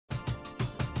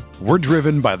We're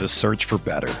driven by the search for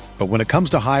better. But when it comes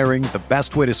to hiring, the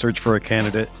best way to search for a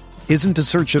candidate isn't to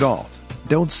search at all.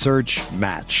 Don't search,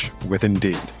 match with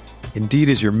Indeed. Indeed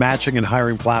is your matching and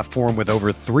hiring platform with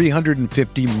over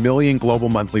 350 million global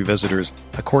monthly visitors,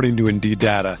 according to Indeed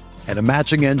data, and a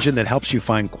matching engine that helps you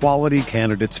find quality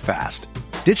candidates fast.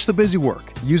 Ditch the busy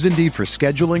work. Use Indeed for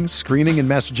scheduling, screening, and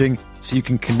messaging so you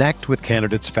can connect with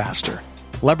candidates faster.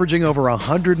 Leveraging over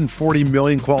 140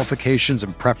 million qualifications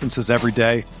and preferences every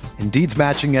day, Indeed's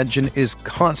matching engine is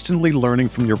constantly learning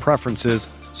from your preferences,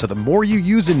 so the more you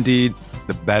use Indeed,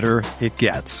 the better it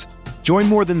gets. Join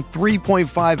more than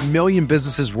 3.5 million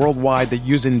businesses worldwide that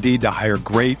use Indeed to hire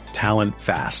great talent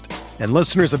fast. And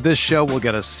listeners of this show will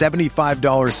get a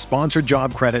 $75 sponsored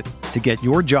job credit to get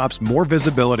your jobs more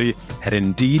visibility at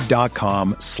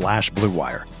Indeed.com/Blue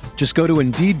Wire. Just go to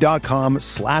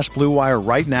Indeed.com/Blue Wire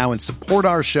right now and support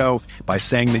our show by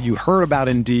saying that you heard about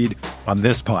Indeed on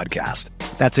this podcast.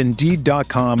 That's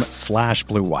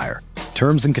Indeed.com/Blue Wire.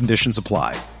 Terms and conditions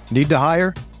apply. Need to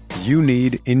hire? You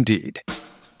need Indeed.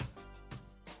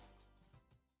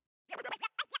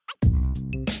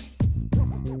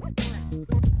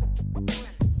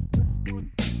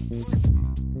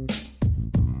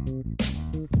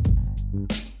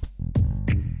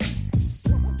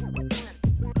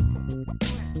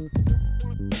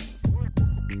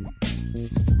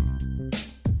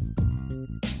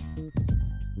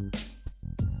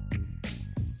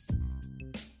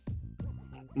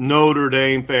 Notre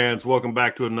Dame fans, welcome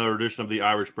back to another edition of the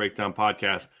Irish Breakdown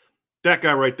Podcast. That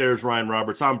guy right there is Ryan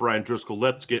Roberts. I'm Brian Driscoll.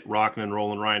 Let's get rocking and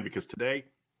rolling, Ryan, because today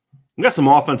we got some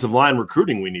offensive line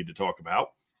recruiting we need to talk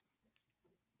about.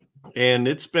 And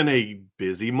it's been a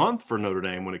busy month for Notre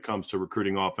Dame when it comes to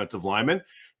recruiting offensive linemen.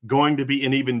 Going to be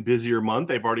an even busier month.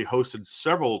 They've already hosted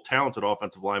several talented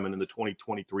offensive linemen in the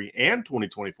 2023 and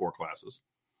 2024 classes.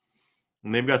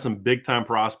 And they've got some big-time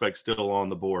prospects still on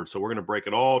the board. So we're going to break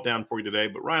it all down for you today.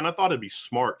 But, Ryan, I thought it'd be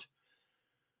smart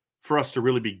for us to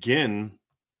really begin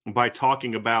by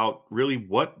talking about really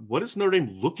what is Notre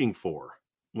Dame looking for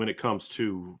when it comes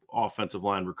to offensive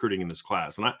line recruiting in this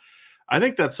class. And I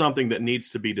think that's something that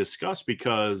needs to be discussed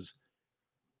because,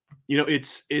 you know,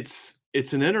 it's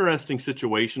an interesting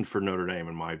situation for Notre Dame,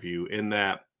 in my view, in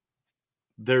that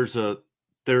they've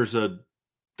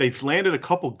landed a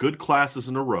couple good classes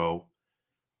in a row.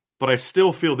 But I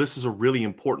still feel this is a really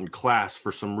important class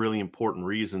for some really important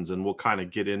reasons, and we'll kind of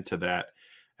get into that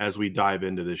as we dive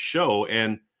into this show.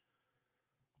 And,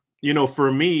 you know,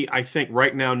 for me, I think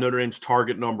right now Notre Dame's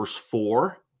target number's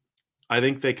 4. I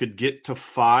think they could get to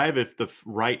 5 if the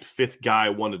right 5th guy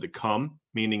wanted to come,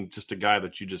 meaning just a guy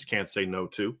that you just can't say no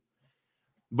to.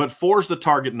 But 4 is the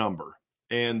target number,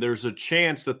 and there's a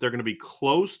chance that they're going to be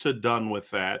close to done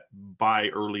with that by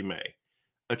early May.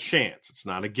 A chance. It's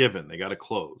not a given. They got to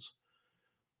close.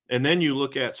 And then you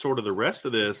look at sort of the rest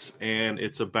of this, and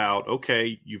it's about,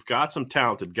 okay, you've got some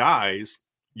talented guys.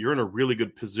 You're in a really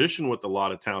good position with a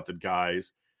lot of talented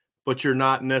guys, but you're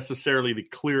not necessarily the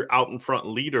clear out in front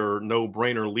leader,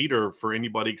 no-brainer leader for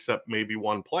anybody except maybe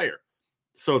one player.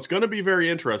 So it's going to be very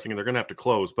interesting, and they're going to have to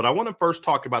close. But I want to first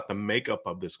talk about the makeup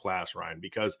of this class, Ryan,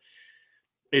 because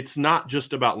it's not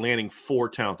just about landing 4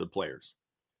 talented players.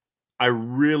 I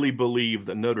really believe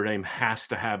that Notre Dame has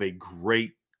to have a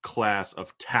great class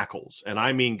of tackles. And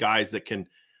I mean guys that can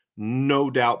no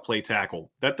doubt play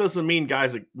tackle. That doesn't mean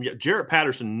guys like Jarrett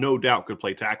Patterson no doubt could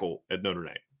play tackle at Notre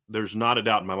Dame. There's not a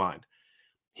doubt in my mind.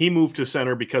 He moved to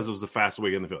center because it was the fastest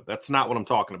way in the field. That's not what I'm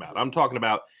talking about. I'm talking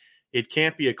about it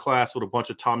can't be a class with a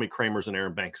bunch of Tommy Kramers and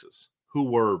Aaron Bankses, who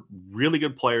were really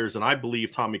good players. And I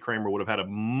believe Tommy Kramer would have had a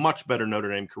much better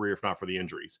Notre Dame career if not for the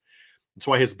injuries. That's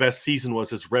why his best season was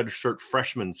his redshirt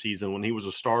freshman season when he was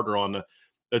a starter on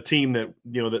a team that,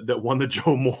 you know, that won the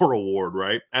Joe Moore Award,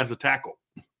 right, as a tackle.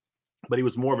 But he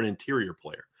was more of an interior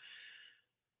player.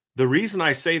 The reason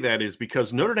I say that is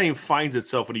because Notre Dame finds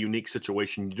itself in a unique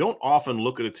situation. You don't often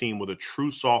look at a team with a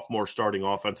true sophomore starting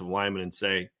offensive lineman and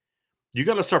say, you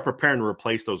got to start preparing to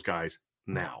replace those guys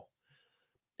now.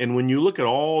 And when you look at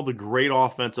all the great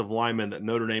offensive linemen that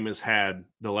Notre Dame has had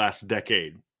the last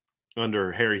decade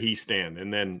under Harry Hiestand,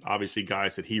 and then obviously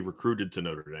guys that he recruited to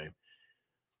Notre Dame,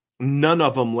 none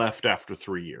of them left after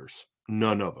 3 years.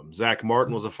 None of them. Zach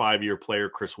Martin was a 5-year player.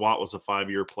 Chris Watt was a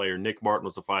 5-year player. Nick Martin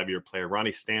was a 5-year player.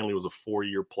 Ronnie Stanley was a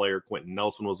 4-year player. Quentin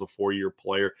Nelson was a 4-year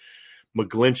player.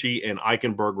 McGlinchey and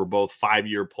Eichenberg were both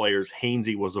 5-year players.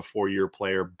 Hainsey was a 4-year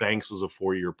player. Banks was a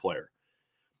 4-year player.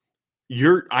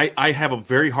 I have a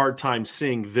very hard time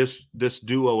seeing this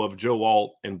duo of Joe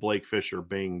Alt and Blake Fisher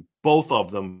being both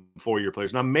of them 4-year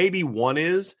players. Now, maybe one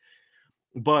is,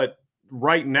 but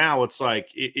right now it's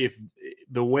like if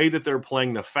the way that they're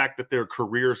playing, the fact that their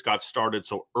careers got started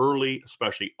so early,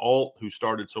 especially Alt, who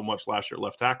started so much last year at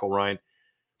left tackle, Ryan,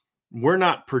 we're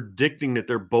not predicting that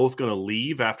they're both going to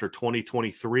leave after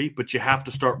 2023, but you have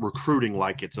to start recruiting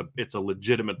like it's a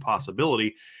legitimate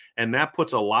possibility. And that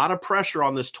puts a lot of pressure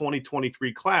on this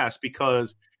 2023 class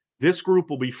because this group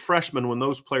will be freshmen when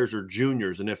those players are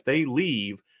juniors. And if they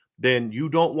leave, then you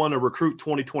don't want to recruit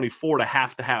 2024 to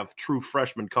have true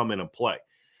freshmen come in and play.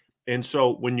 And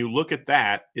so when you look at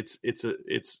that, it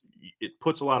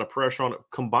puts a lot of pressure on it,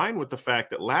 combined with the fact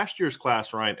that last year's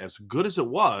class, Ryan, as good as it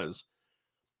was,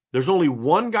 there's only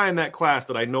one guy in that class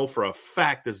that I know for a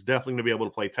fact is definitely going to be able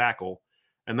to play tackle,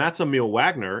 and that's Emil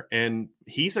Wagner. And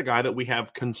he's a guy that we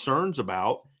have concerns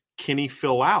about. Can he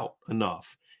fill out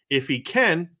enough? If he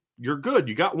can, you're good.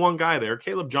 You got one guy there.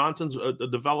 Caleb Johnson's a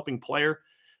developing player,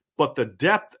 but the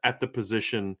depth at the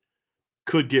position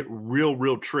could get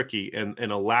real tricky and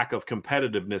a lack of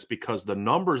competitiveness because the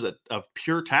numbers of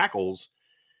pure tackles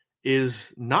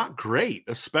is not great,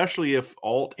 especially if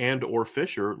Alt and or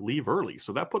Fisher leave early.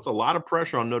 So that puts a lot of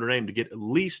pressure on Notre Dame to get at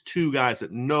least two guys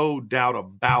that no doubt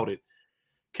about it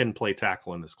can play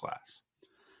tackle in this class.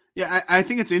 Yeah, I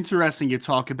think it's interesting you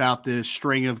talk about the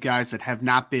string of guys that have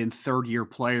not been third-year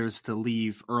players to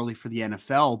leave early for the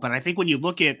NFL. But I think when you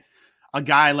look at a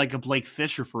guy like a Blake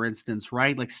Fisher, for instance,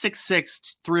 right? Like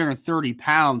 6'6", 330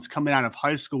 pounds coming out of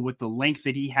high school with the length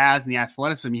that he has and the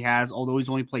athleticism he has, although he's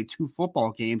only played 2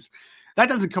 football games, that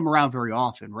doesn't come around very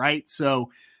often, right? So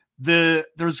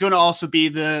there's going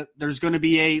to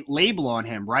be a label on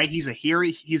him, right? He's a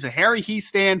Harry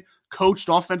Hiestand coached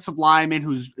offensive lineman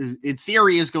who's in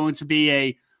theory is going to be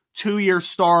a 2-year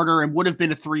starter and would have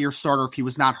been a 3-year starter if he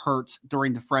was not hurt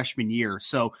during the freshman year.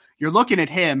 So you're looking at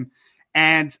him,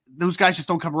 and those guys just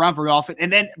don't come around very often.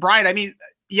 And then, Brian, I mean,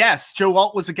 yes, Joe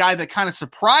Alt was a guy that kind of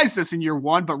surprised us in year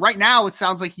one, but right now it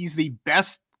sounds like he's the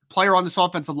best player on this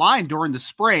offensive line during the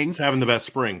spring. He's having the best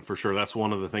spring, for sure. That's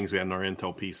one of the things we had in our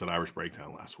intel piece at Irish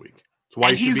Breakdown last week. That's why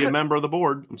you should be a member of the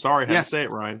board. I'm sorry, I had to say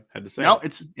it, Ryan. Had to say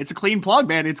it. It's a clean plug,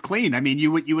 man. It's clean. I mean,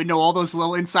 you would know all those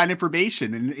little inside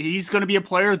information, and he's going to be a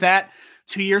player that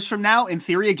 2 years from now, in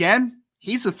theory, again,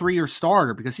 he's a 3-year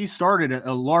starter because he started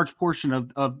a large portion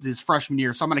of his freshman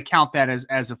year. So I'm going to count that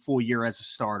as a full year as a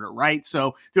starter, right? So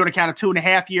if you want to count it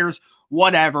 2.5 years,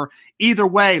 whatever. Either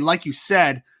way, like you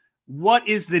said, what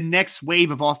is the next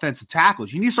wave of offensive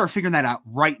tackles? You need to start figuring that out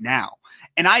right now.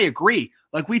 And I agree.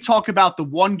 Like we talk about the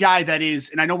one guy that is,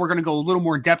 and I know we're going to go a little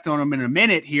more in depth on him in a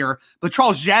minute here, but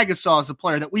Charles Jagusah is a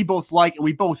player that we both like and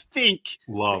we both think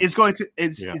is going to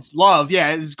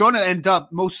end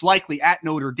up most likely at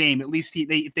Notre Dame. At least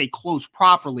if they close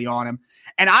properly on him.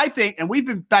 And I think, and we've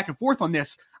been back and forth on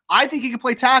this, I think he can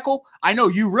play tackle. I know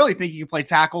you really think he can play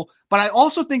tackle, but I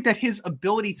also think that his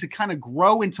ability to kind of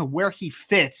grow into where he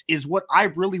fits is what I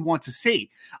really want to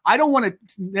see. I don't want to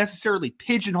necessarily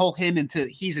pigeonhole him into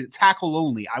he's a tackle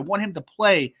only. I want him to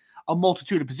play a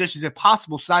multitude of positions if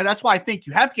possible. So that's why I think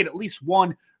you have to get at least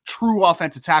one true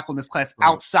offensive tackle in this class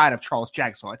outside of Charles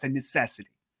Jagusah. It's a necessity.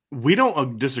 We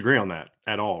don't disagree on that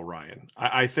at all, Ryan.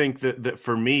 I think that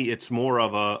for me, it's more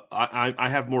of I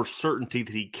have more certainty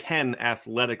that he can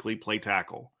athletically play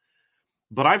tackle.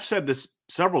 But I've said this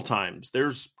several times.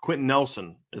 There's Quentin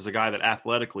Nelson is a guy that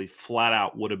athletically flat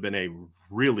out would have been a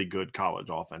really good college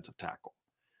offensive tackle.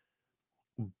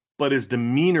 But his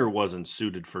demeanor wasn't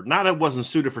suited for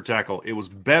tackle. It was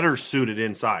better suited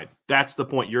inside. That's the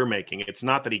point you're making. It's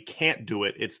not that he can't do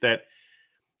it. It's that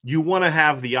you want to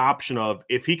have the option of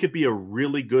if he could be a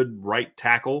really good right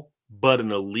tackle, but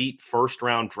an elite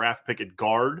first-round draft pick at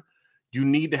guard, you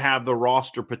need to have the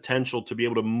roster potential to be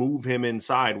able to move him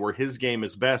inside where his game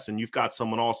is best, and you've got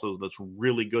someone also that's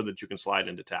really good that you can slide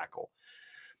into tackle.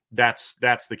 That's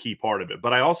the key part of it.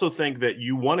 But I also think that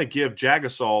you want to give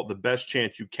Jagusah the best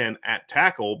chance you can at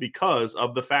tackle because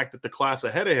of the fact that the class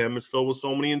ahead of him is filled with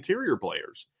so many interior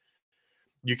players.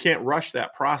 You can't rush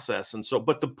that process. And so,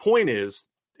 but the point is,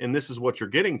 and this is what you're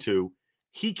getting to,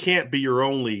 he can't be your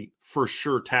only for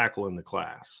sure tackle in the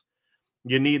class.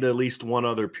 You need at least one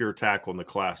other pure tackle in the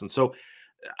class. And so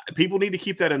people need to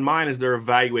keep that in mind as they're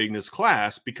evaluating this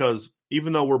class, because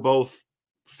even though we're both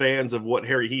fans of what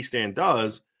Harry Hiestand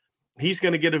does, he's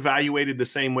going to get evaluated the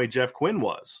same way Jeff Quinn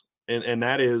was. And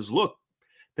that is, look,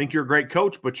 think you're a great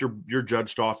coach, but you're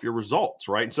judged off your results,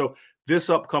 right? And so this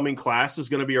upcoming class is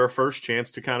going to be our first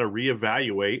chance to kind of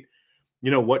reevaluate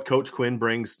what Coach Quinn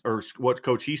brings or what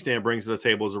Coach Hiestand brings to the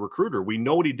table as a recruiter. We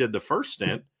know what he did the first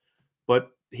stint, but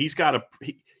he's got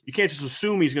you can't just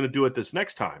assume he's going to do it this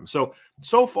next time. So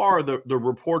far the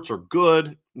reports are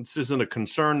good. This isn't a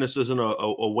concern. This isn't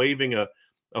a waving a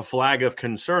a flag of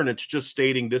concern. It's just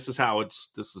stating this is how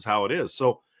it is.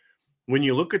 So when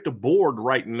you look at the board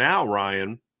right now,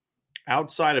 Ryan,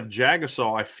 outside of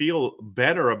Jagasaw, I feel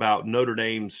better about Notre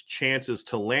Dame's chances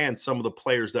to land some of the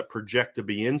players that project to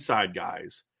be inside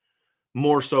guys,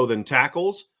 more so than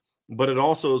tackles. But it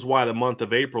also is why the month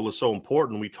of April is so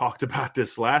important. We talked about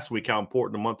this last week, how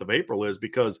important the month of April is,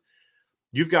 because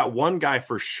you've got one guy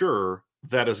for sure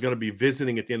that is going to be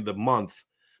visiting at the end of the month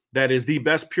that is the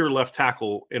best pure left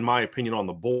tackle, in my opinion, on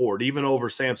the board, even over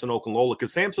Samson Okunlola,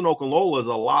 because Samson Okunlola is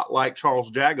a lot like Charles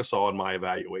Jagasaw in my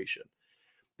evaluation.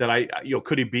 That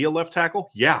could he be a left tackle?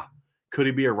 Yeah. Could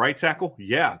he be a right tackle?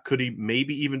 Yeah. Could he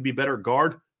maybe even be better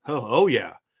guard? Oh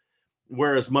yeah.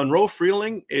 Whereas Monroe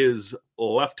Freeling is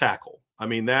left tackle. I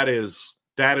mean, that is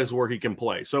where he can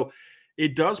play. So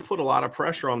it does put a lot of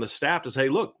pressure on the staff to say,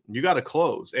 look, you got to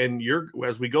close. And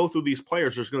as we go through these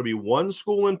players, there's going to be one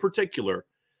school in particular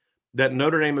that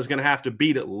Notre Dame is going to have to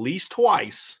beat at least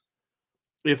twice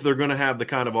if they're going to have the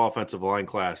kind of offensive line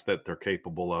class that they're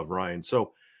capable of, Ryan.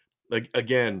 So,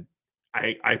 again,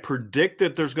 I predict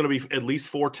that there's going to be at least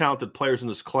 4 talented players in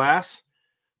this class.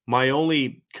 My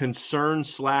only concern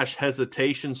 /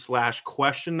 hesitation /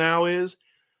 question now is,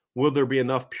 will there be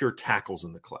enough pure tackles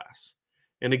in the class?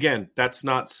 And again, that's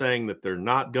not saying that they're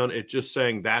not going to. It's just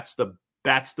saying that's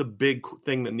the big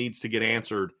thing that needs to get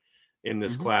answered in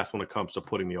this class when it comes to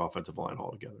putting the offensive line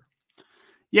all together.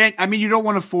 Yeah, I mean, you don't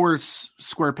want to force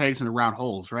square pegs into round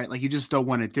holes, right? Like, you just don't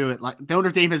want to do it. Like,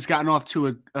 Notre Dame has gotten off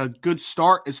to a good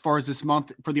start as far as this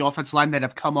month for the offensive line that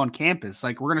have come on campus.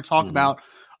 Like, we're going to talk about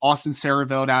Austin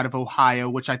Sareveld out of Ohio,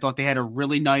 which I thought they had a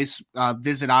really nice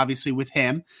visit, obviously, with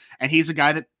him. And he's a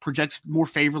guy that projects more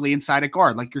favorably inside a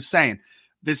guard, like you're saying.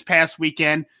 This past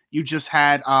weekend, you just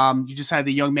had the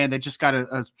young man that just got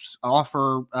an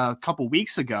offer a couple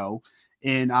weeks ago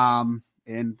and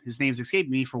his name's escaped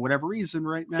me for whatever reason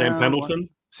right now. Sam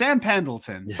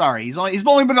Pendleton. Yeah. Sorry, he's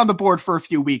only been on the board for a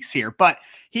few weeks here, but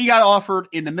he got offered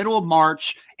in the middle of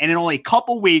March, and in only a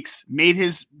couple weeks made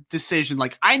his decision.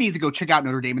 Like, I need to go check out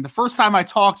Notre Dame. And the first time I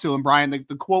talked to him, Brian,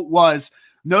 the quote was,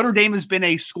 Notre Dame has been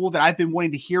a school that I've been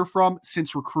wanting to hear from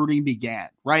since recruiting began,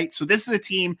 right? So this is a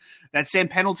team that Sam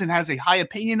Pendleton has a high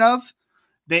opinion of.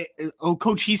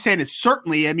 Coach Hiestand is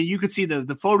certainly, I mean, you could see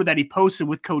the photo that he posted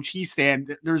with Coach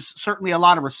Hiestand. There's certainly a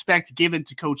lot of respect given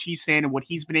to Coach Hiestand and what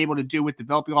he's been able to do with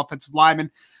developing offensive linemen.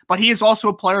 But he is also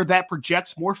a player that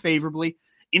projects more favorably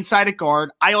inside at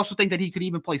guard. I also think that he could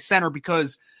even play center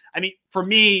because, I mean, for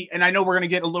me, and I know we're going to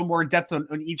get a little more in depth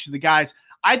on each of the guys,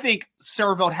 I think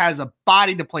Sareveld has a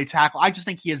body to play tackle. I just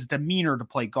think he has a demeanor to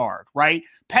play guard, right?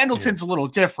 Pendleton's a little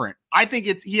different. I think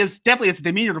he definitely has a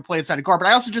demeanor to play inside a guard, but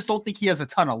I also just don't think he has a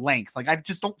ton of length. Like, I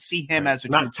just don't see him as a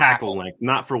not tackle length,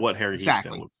 not for what Harry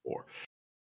Hiestand looked for.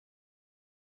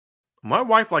 My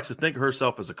wife likes to think of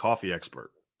herself as a coffee expert.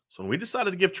 So when we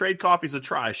decided to give Trade Coffees a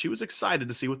try, she was excited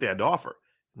to see what they had to offer,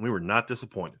 and we were not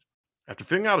disappointed. After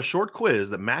figuring out a short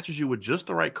quiz that matches you with just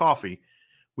the right coffee,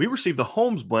 we received the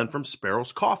Holmes blend from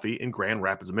Sparrow's Coffee in Grand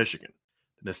Rapids, Michigan.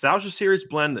 The Nostalgia Series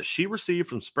blend that she received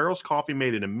from Sparrow's Coffee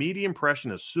made an immediate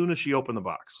impression as soon as she opened the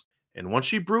box. And once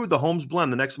she brewed the Holmes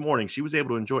blend the next morning, she was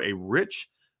able to enjoy a rich,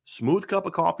 smooth cup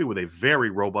of coffee with a very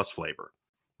robust flavor.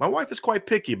 My wife is quite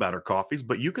picky about her coffees,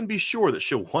 but you can be sure that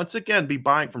she'll once again be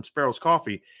buying from Sparrow's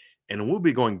Coffee, and we'll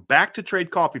be going back to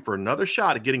Trade Coffee for another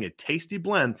shot at getting a tasty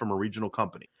blend from a regional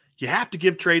company. You have to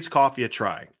give Trade's Coffee a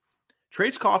try.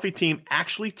 Trade's Coffee team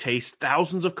actually tastes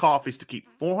thousands of coffees to keep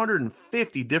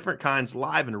 450 different kinds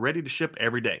live and ready to ship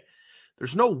every day.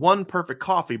 There's no one perfect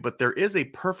coffee, but there is a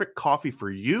perfect coffee for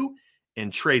you,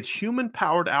 and Trade's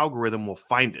human-powered algorithm will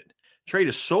find it. Trade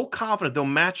is so confident they'll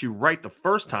match you right the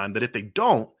first time that if they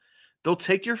don't, they'll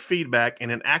take your feedback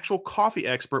and an actual coffee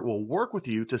expert will work with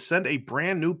you to send a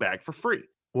brand new bag for free.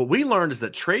 What we learned is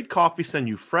that Trade Coffee send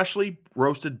you freshly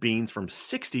roasted beans from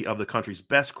 60 of the country's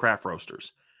best craft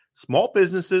roasters. Small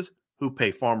businesses who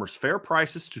pay farmers fair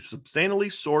prices to substantially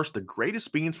source the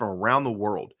greatest beans from around the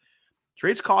world.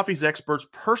 Trade's Coffee's experts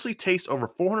personally taste over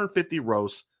 450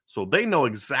 roasts, so they know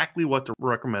exactly what to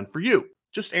recommend for you.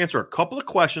 Just answer a couple of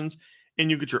questions, and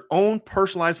you get your own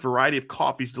personalized variety of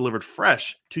coffees delivered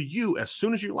fresh to you as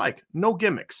soon as you like. No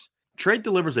gimmicks. Trade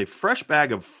delivers a fresh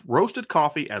bag of roasted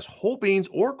coffee as whole beans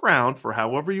or ground for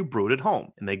however you brew it at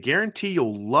home. And they guarantee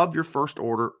you'll love your first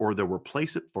order or they'll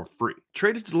replace it for free.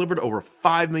 Trade has delivered over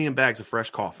 5 million bags of fresh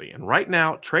coffee. And right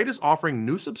now, Trade is offering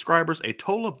new subscribers a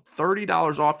total of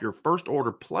 $30 off your first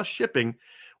order plus shipping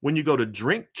when you go to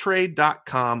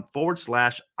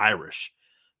drinktrade.com/Irish.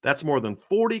 That's more than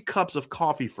 40 cups of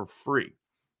coffee for free.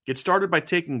 Get started by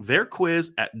taking their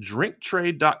quiz at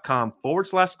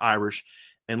drinktrade.com/Irish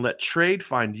and let trade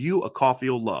find you a coffee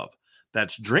you'll love.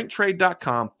 That's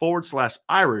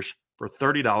drinktrade.com/Irish for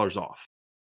 $30 off.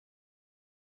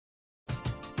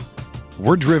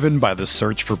 We're driven by the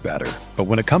search for better. But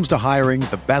when it comes to hiring,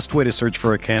 the best way to search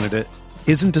for a candidate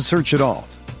isn't to search at all.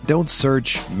 Don't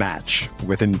search, match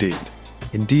with Indeed.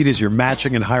 Indeed is your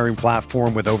matching and hiring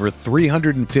platform with over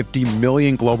 350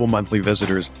 million global monthly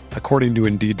visitors, according to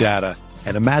Indeed data,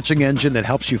 and a matching engine that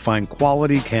helps you find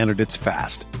quality candidates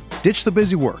fast. Ditch the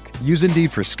busy work. Use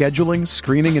Indeed for scheduling,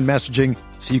 screening, and messaging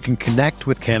so you can connect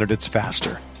with candidates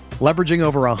faster. Leveraging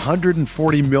over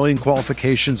 140 million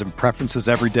qualifications and preferences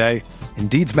every day,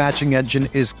 Indeed's matching engine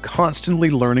is constantly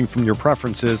learning from your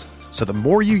preferences, so the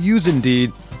more you use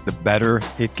Indeed, the better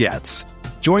it gets.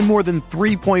 Join more than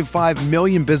 3.5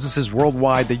 million businesses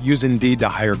worldwide that use Indeed to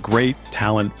hire great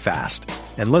talent fast.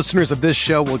 And listeners of this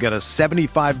show will get a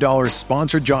 $75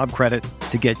 sponsored job credit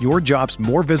to get your jobs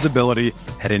more visibility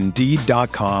at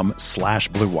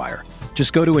Indeed.com/Blue Wire.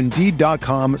 Just go to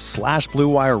Indeed.com/Blue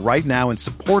Wire right now and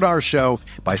support our show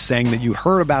by saying that you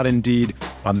heard about Indeed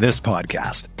on this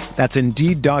podcast. That's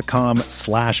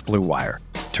Indeed.com/Blue Wire.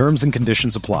 Terms and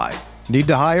conditions apply. Need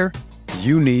to hire?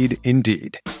 You need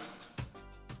Indeed.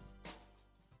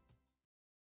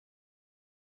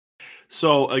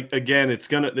 So again, it's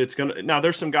gonna. Now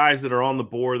there's some guys that are on the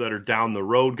board that are down the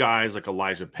road guys like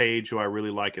Elijah Page, who I really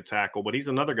like at tackle, but he's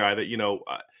another guy that,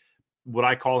 would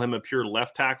I call him a pure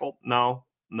left tackle? No,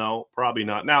 probably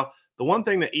not. Now, the one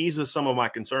thing that eases some of my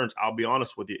concerns, I'll be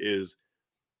honest with you, is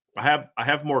I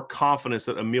have more confidence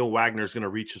that Emil Wagner is going to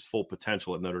reach his full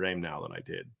potential at Notre Dame now than I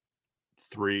did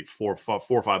 4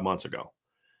 or 5 months ago.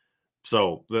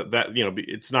 So that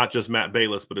it's not just Matt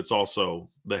Balis, but it's also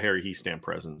the Harry Hiestand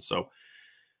presence. So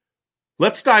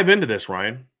let's dive into this,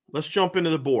 Ryan. Let's jump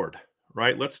into the board,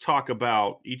 right? Let's talk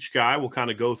about each guy. We'll kind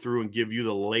of go through and give you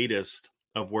the latest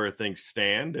of where things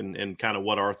stand and kind of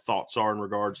what our thoughts are in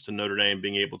regards to Notre Dame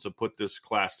being able to put this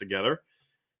class together.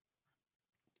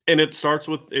 And it starts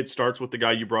with the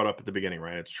guy you brought up at the beginning,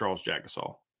 right? It's Charles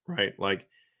Jagusah, right? Like,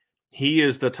 he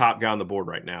is the top guy on the board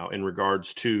right now in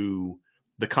regards to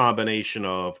the combination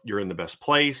of you're in the best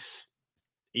place,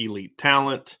 elite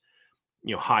talent,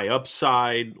 high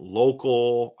upside,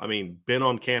 local. I mean, been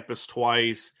on campus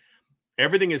twice.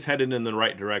 Everything is headed in the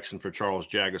right direction for Charles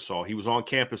Jagusah. He was on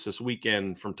campus this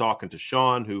weekend from talking to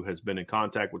Sean, who has been in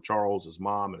contact with Charles, his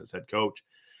mom, and his head coach.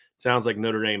 Sounds like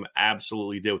Notre Dame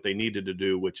absolutely did what they needed to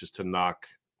do, which is to knock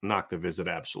the visit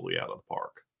absolutely out of the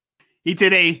park. He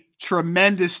did a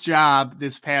tremendous job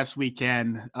this past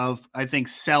weekend of, I think,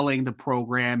 selling the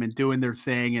program and doing their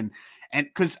thing. And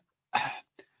because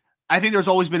I think there's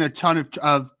always been a ton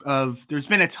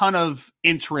of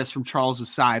interest from Charles's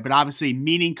side, but obviously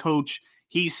meeting Coach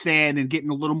Hiestand and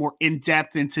getting a little more in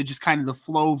depth into just kind of the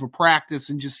flow of a practice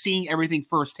and just seeing everything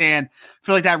firsthand. I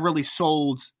feel like that really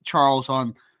sold Charles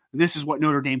on this is what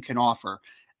Notre Dame can offer.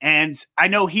 And I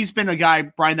know he's been a guy,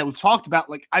 Brian, that we've talked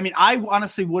about. Like, I mean, I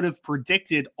honestly would have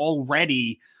predicted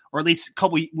already, or at least a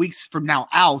couple weeks from now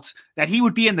out, that he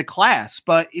would be in the class.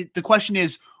 But the question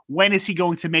is, when is he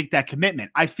going to make that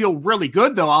commitment? I feel really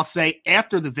good, though, I'll say,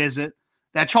 after the visit,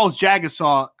 that Charles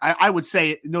Jagusah, I would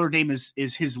say Notre Dame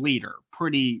is his leader.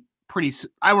 Pretty,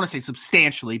 I want to say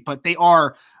substantially, but they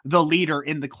are the leader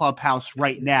in the clubhouse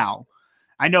right now.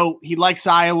 I know he likes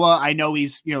Iowa. I know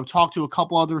he's, talked to a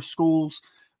couple other schools.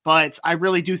 But I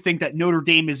really do think that Notre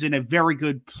Dame is in a very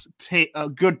good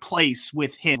place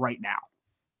with him right now.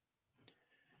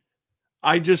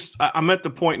 I'm at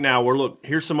the point now where, look,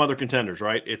 here's some other contenders,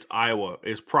 right? It's Iowa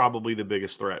is probably the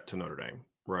biggest threat to Notre Dame,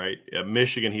 right?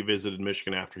 Michigan, he visited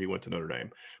Michigan after he went to Notre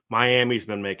Dame. Miami's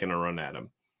been making a run at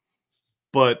him.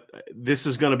 But this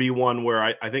is going to be one where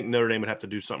I think Notre Dame would have to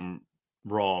do something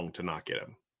wrong to not get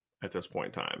him at this point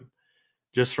in time.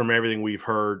 Just from everything we've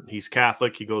heard, he's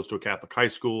Catholic. He goes to a Catholic high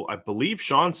school. I believe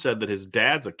Sean said that his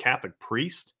dad's a Catholic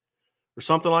priest or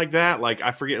something like that. Like,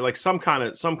 I forget, like some kind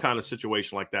of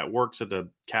situation like that, works at the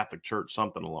Catholic church,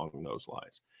 something along those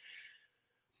lines.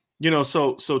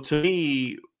 So to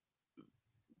me,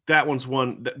 that one's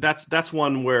one that's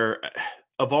one where,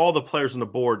 of all the players on the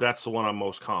board, that's the one I'm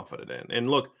most confident in. And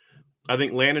look, I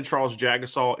think landing Charles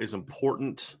Jagusah is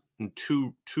important in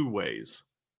two ways.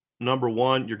 Number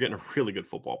one, you're getting a really good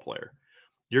football player.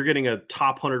 You're getting a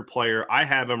top 100 player. I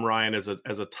have him, Ryan, as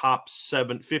a top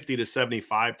 50 to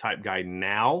 75 type guy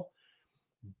now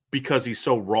because he's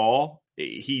so raw.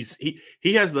 He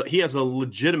has a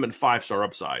legitimate 5-star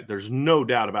upside. There's no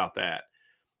doubt about that.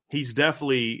 He's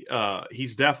definitely a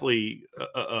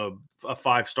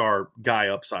 5-star guy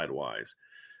upside wise.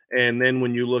 And then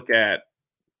when you look at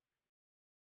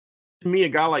to me, a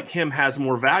guy like him has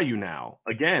more value now.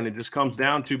 Again, it just comes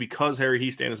down to because Harry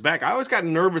Hiestand is back. I always got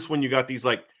nervous when you got these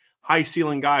like high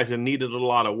ceiling guys and needed a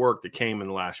lot of work that came in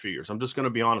the last few years. I'm just going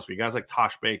to be honest with you. Guys like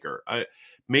Tosh Baker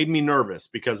made me nervous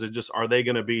because it just, are they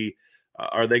going to be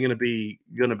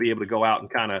able to go out and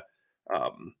kind of,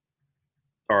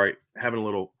 all right, having a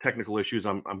little technical issues.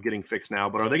 I'm getting fixed now,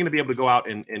 but are they going to be able to go out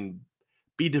and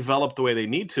be developed the way they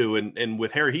need to? And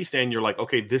with Harry Hiestand, you're like,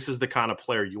 okay, this is the kind of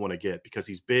player you want to get because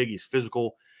he's big, he's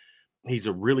physical, he's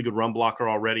a really good run blocker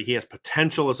already. He has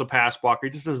potential as a pass blocker.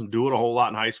 He just doesn't do it a whole lot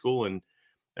in high school. And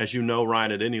as you know,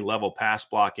 Ryan, at any level, pass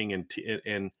blocking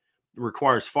and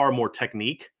requires far more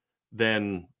technique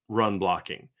than run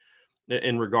blocking.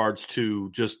 In regards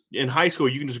to just in high school,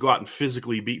 you can just go out and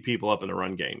physically beat people up in a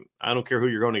run game. I don't care who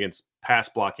you're going against. Pass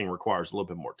blocking requires a little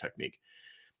bit more technique.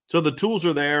 So the tools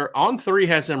are there. On3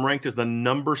 has him ranked as the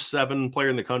number 7 player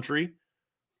in the country.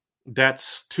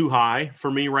 That's too high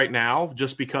for me right now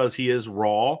just because he is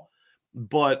raw.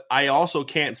 But I also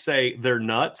can't say they're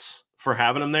nuts for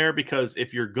having him there because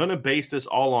if you're going to base this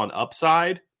all on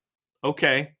upside,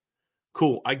 okay,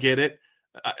 cool, I get it.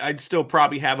 I'd still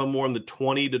probably have him more in the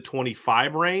 20 to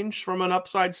 25 range from an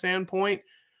upside standpoint.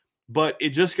 But it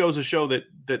just goes to show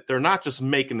that they're not just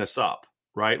making this up,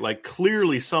 right? Like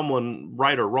clearly someone,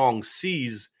 right or wrong,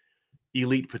 sees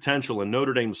elite potential, and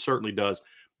Notre Dame certainly does.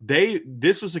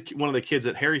 This was one of the kids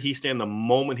that Harry Hiestand, the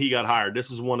moment he got hired,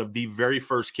 this is one of the very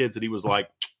first kids that he was like,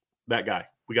 that guy,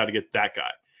 we got to get that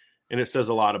guy. And it says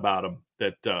a lot about him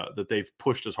that they've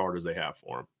pushed as hard as they have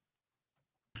for him.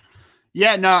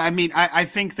 Yeah, no, I mean, I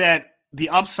think that the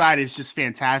upside is just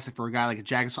fantastic for a guy like a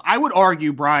Jackson. So I would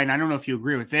argue, Brian, I don't know if you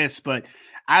agree with this, but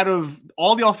out of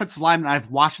all the offensive linemen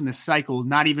I've watched in this cycle,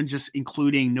 not even just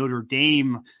including Notre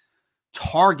Dame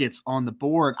targets on the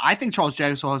board, I think Charles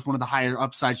Jackson has one of the higher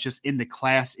upsides just in the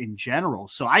class in general.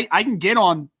 So I can get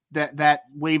on that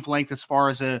wavelength as far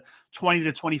as a 20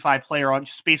 to 25 player on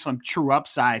just based on true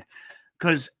upside.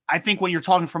 Because I think when you're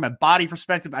talking from a body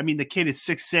perspective, I mean, the kid is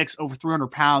 6'6", over 300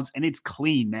 pounds, and it's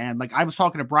clean, man. Like, I was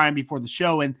talking to Brian before the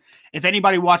show, and if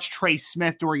anybody watched Trey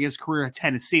Smith during his career at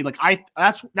Tennessee, like,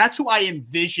 that's who I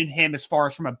envision him as far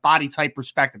as from a body type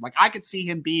perspective. Like, I could see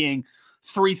him being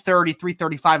 330,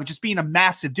 335, and just being a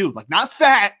massive dude. Like, not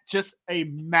fat, just a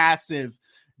massive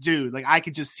dude. Like, I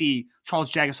could just see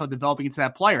Charles Jagusah developing into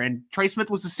that player. And Trey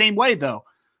Smith was the same way, though.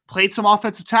 Played some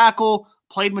offensive tackle,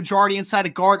 played majority inside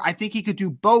of guard. I think he could do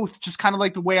both, just kind of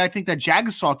like the way I think that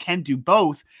Jagusah can do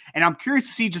both. And I'm curious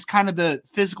to see just kind of the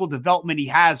physical development he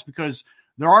has, because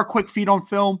there are quick feet on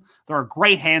film. There are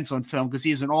great hands on film because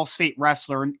he's an all-state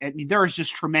wrestler. And I mean, there is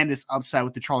just tremendous upside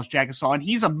with the Charles Jagusah. And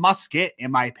he's a must-get, in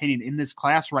my opinion, in this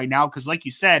class right now because, like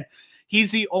you said,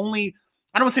 he's the only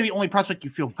 – I don't want to say the only prospect you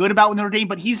feel good about with Notre Dame,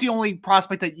 but he's the only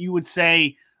prospect that you would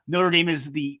say – Notre Dame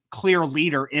is the clear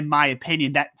leader, in my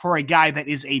opinion, that for a guy that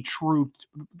is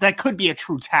that could be a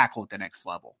true tackle at the next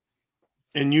level.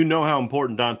 And you know how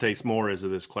important Dante Moore is to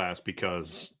this class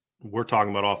because we're talking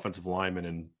about offensive linemen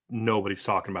and nobody's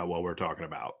talking about what we're talking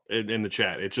about in the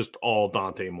chat. It's just all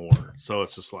Dante Moore. So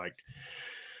it's just like,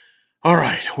 all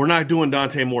right, we're not doing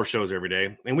Dante Moore shows every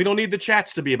day, and we don't need the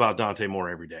chats to be about Dante Moore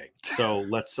every day. So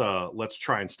let's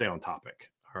try and stay on topic.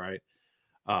 All right.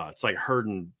 It's like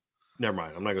herding. Never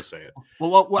mind. I'm not going to say it.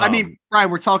 Well, I mean,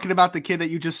 Brian, we're talking about the kid that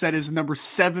you just said is the number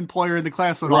 7 player in the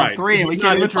class on right. all 3. He's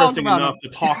not interesting enough to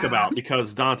talk about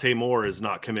because Dante Moore is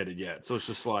not committed yet. So it's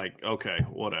just like, okay,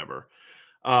 whatever.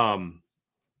 And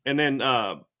then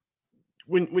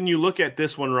when you look at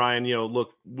this one, Ryan,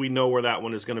 look, we know where that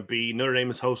one is going to be. Notre Dame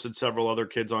has hosted several other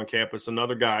kids on campus.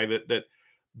 Another guy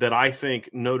that I think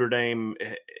Notre Dame,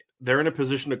 they're in a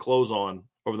position to close on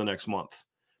over the next month.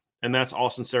 And that's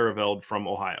Austin Sareveld from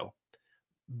Ohio.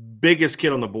 Biggest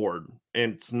kid on the board,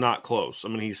 and it's not close. I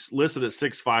mean, he's listed at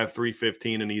 6'5",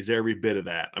 315, and he's every bit of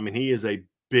that. I mean, he is a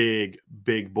big,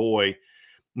 big boy.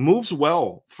 Moves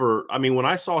well when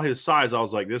I saw his size, I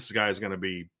was like, this guy is going to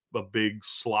be a big,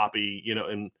 sloppy,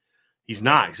 and he's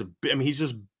not. He's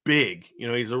just big.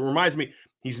 It reminds me,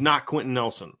 he's not Quentin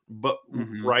Nelson, but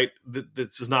right,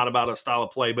 this is not about a style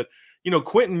of play. But,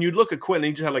 Quentin, you'd look at Quentin,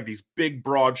 he just had like these big,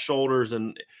 broad shoulders,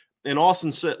 and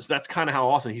Austin says that's kind of how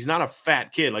Austin, he's not a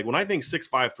fat kid. Like when I think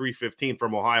 6'5", 315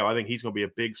 from Ohio, I think he's going to be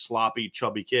a big, sloppy,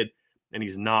 chubby kid, and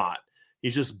he's not.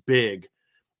 He's just big.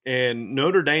 And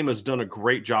Notre Dame has done a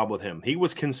great job with him. He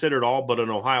was considered all but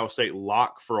an Ohio State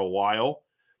lock for a while.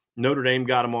 Notre Dame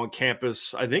got him on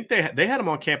campus. I think they had him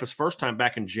on campus first time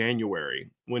back in January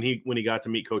when he got to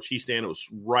meet Coach Hiestand. It was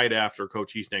right after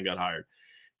Coach Hiestand got hired.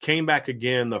 Came back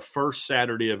again the first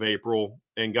Saturday of April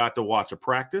and got to watch a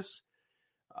practice.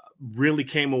 really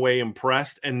came away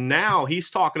impressed. And now he's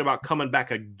talking about coming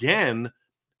back again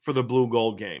for the blue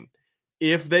gold game.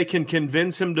 If they can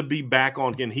convince him to be back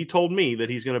on, and he told me that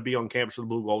he's going to be on campus for the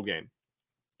blue gold game,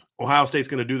 Ohio State's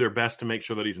going to do their best to make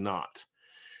sure that he's not.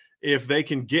 If they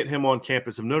can get him on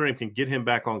campus, if Notre Dame can get him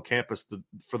back on campus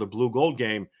for the blue gold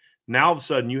game, now all of a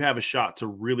sudden you have a shot to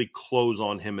really close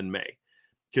on him in May.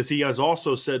 Because he has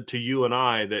also said to you and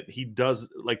I that he does,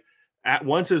 like,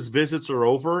 once his visits are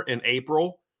over in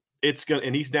April,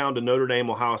 and he's down to Notre Dame,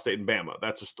 Ohio State, and Bama.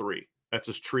 That's his three. That's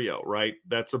his trio, right?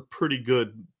 That's a pretty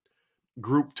good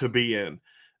group to be in.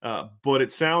 But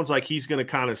it sounds like he's going to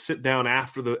kind of sit down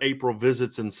after the April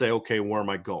visits and say, okay, where am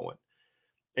I going?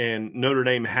 And Notre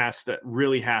Dame has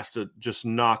to just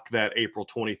knock that April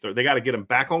 23rd. They got to get him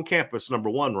back on campus, number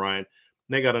one, Ryan.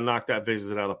 They got to knock that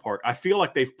visit out of the park. I feel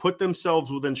like they've put themselves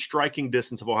within striking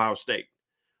distance of Ohio State.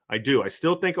 I do. I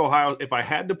still think Ohio, if I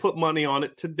had to put money on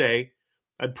it today,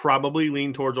 I'd probably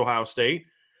lean towards Ohio State.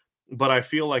 But I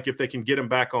feel like if they can get him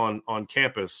back on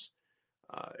campus,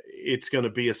 it's going to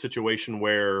be a situation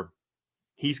where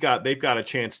they've got a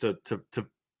chance to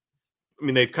I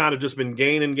mean, they've kind of just been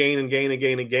gaining.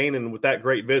 And with that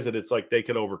great visit, it's like they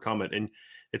could overcome it. And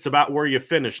it's about where you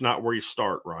finish, not where you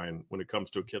start, Ryan, when it comes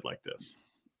to a kid like this.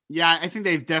 Yeah, I think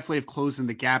they've definitely have closed in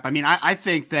the gap. I mean, I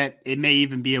think that it may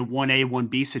even be a 1A,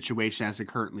 1B situation as it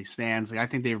currently stands. Like, I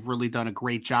think they've really done a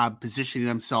great job positioning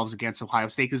themselves against Ohio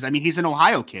State because, I mean, he's an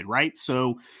Ohio kid, right?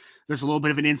 So there's a little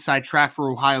bit of an inside track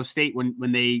for Ohio State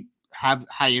when they have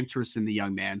high interest in the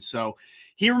young man. So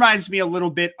he reminds me a little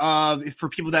bit of, for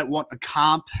people that want a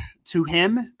comp to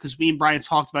him, because me and Brian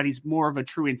talked about he's more of a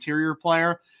true interior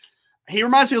player. He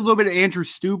reminds me a little bit of Andrew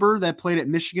Stuber that played at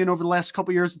Michigan over the last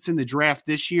couple of years. It's in the draft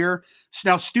this year. So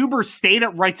now Stuber stayed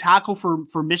at right tackle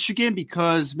for Michigan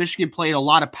because Michigan played a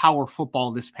lot of power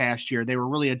football this past year. They were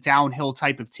really a downhill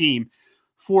type of team.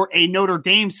 For a Notre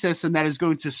Dame system that is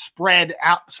going to spread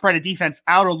a defense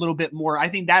out a little bit more, I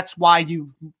think that's why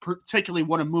you particularly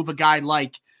want to move a guy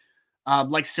like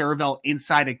Saravel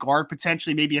inside a guard,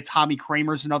 potentially. Maybe a Tommy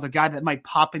Kramer's another guy that might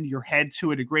pop into your head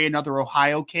to a degree, another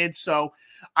Ohio kid. So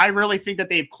I really think that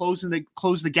they've closed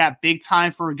the gap big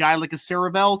time for a guy like a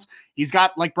Saravel. He's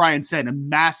got, like Brian said, a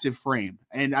massive frame.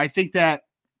 And I think that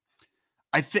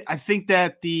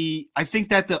the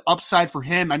upside for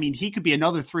him, I mean, he could be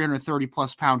another 330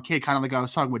 plus pound kid, kind of like I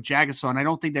was talking with Jagason. I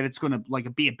don't think that it's going to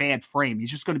be a bad frame. He's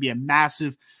just going to be a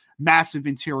massive, massive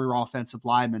interior offensive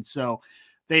lineman. So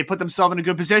they put themselves in a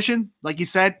good position. Like you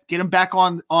said, get him back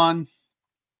on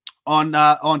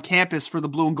campus for the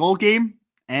blue and gold game.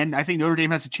 And I think Notre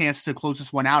Dame has a chance to close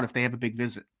this one out if they have a big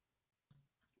visit.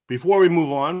 Before we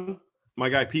move on, my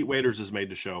guy Pete Waiters has made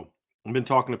the show. I've been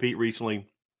talking to Pete recently.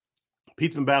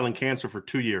 Pete's been battling cancer for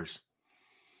 2 years,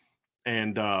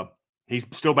 and he's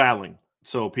still battling.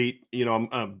 So, Pete, I'm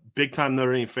a big-time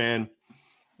Notre Dame fan.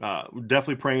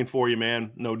 Definitely praying for you,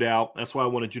 man, no doubt. That's why I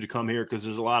wanted you to come here, because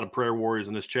there's a lot of prayer warriors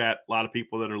in this chat, a lot of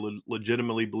people that are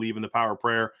legitimately believe in the power of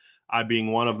prayer, I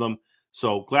being one of them.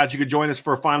 So glad you could join us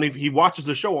for finally. He watches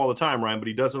the show all the time, Ryan, but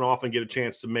he doesn't often get a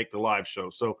chance to make the live show.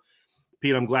 So,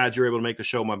 Pete, I'm glad you're able to make the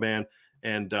show, my man,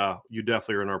 and you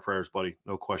definitely are in our prayers, buddy.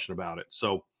 No question about it.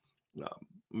 So,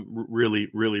 really,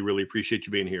 really, really appreciate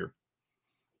you being here.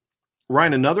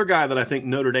 Ryan, another guy that I think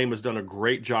Notre Dame has done a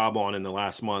great job on in the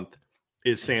last month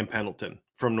is Sam Pendleton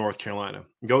from North Carolina.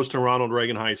 Goes to Ronald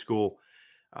Reagan High School.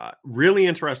 Really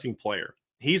interesting player.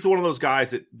 He's one of those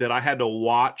guys that I had to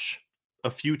watch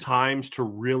a few times to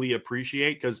really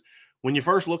appreciate, because when you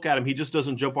first look at him, he just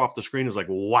doesn't jump off the screen as like,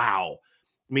 wow.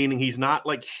 Meaning he's not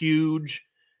like huge.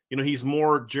 He's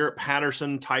more Jarrett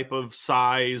Patterson type of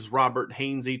size, Robert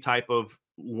Hainsey type of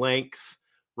length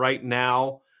right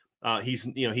now. He's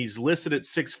listed at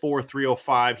 6'4",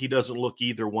 305. He doesn't look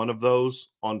either one of those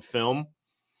on film.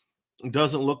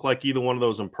 Doesn't look like either one of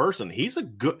those in person. He's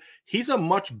a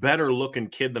much better looking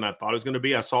kid than I thought he was going to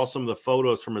be. I saw some of the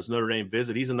photos from his Notre Dame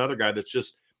visit. He's another guy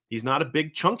he's not a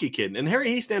big chunky kid. And Harry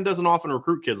Hiestand doesn't often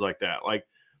recruit kids like that. Like,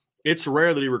 it's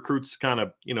rare that he recruits kind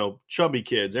of, chubby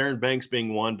kids, Aaron Banks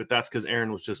being one, but that's because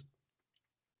Aaron was just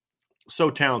so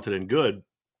talented and good.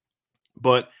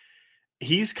 But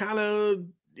he's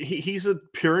he's a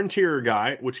pure interior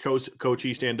guy, which Coach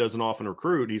Hiestand doesn't often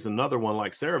recruit. He's another one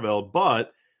like Saravel,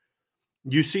 but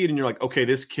you see it and you're like, okay,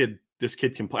 this kid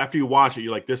can play. After you watch it,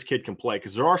 you're like, this kid can play,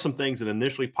 because there are some things that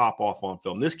initially pop off on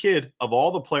film. This kid, of all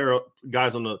the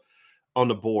guys on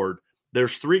the board,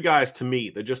 there's three guys to me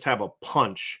that just have a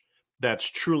punch that's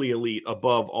truly elite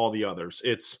above all the others.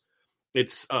 It's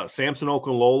Samson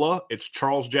Okunlola, it's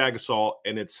Charles Jagasaw,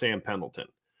 and it's Sam Pendleton.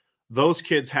 Those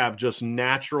kids have just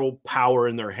natural power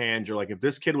in their hands. You're like, if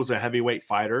this kid was a heavyweight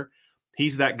fighter,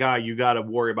 he's that guy you got to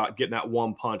worry about getting that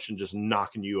one punch and just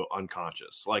knocking you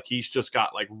unconscious. Like, he's just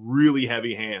got like really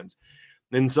heavy hands.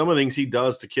 And some of the things he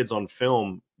does to kids on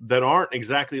film that aren't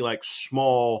exactly like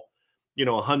small,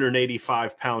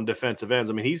 185-pound defensive ends.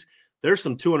 I mean, there's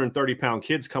some 230-pound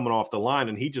kids coming off the line,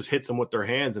 and he just hits them with their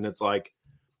hands, and it's like,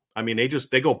 I mean,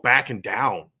 they go back and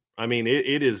down. I mean,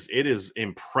 it is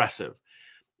impressive.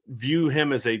 View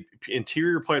him as a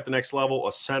interior player at the next level,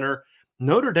 a center.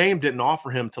 Notre Dame didn't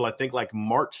offer him till I think like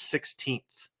March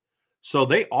 16th. So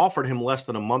they offered him less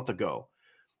than a month ago.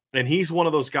 And he's one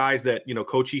of those guys that,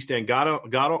 Coach Easton got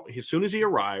as soon as he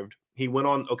arrived, he went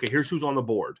on, okay, here's who's on the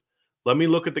board. Let me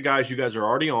look at the guys you guys are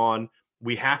already on.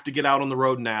 We have to get out on the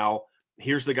road now.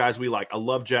 Here's the guys we like. I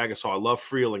love Jagasaw. I love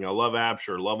Freeling. I love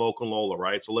Absher. I love Okunlola,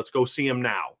 right? So let's go see him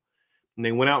now. And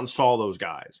they went out and saw those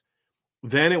guys.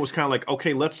 Then it was kind of like,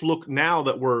 okay, let's look now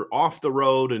that we're off the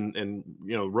road and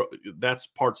that's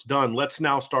part's done. Let's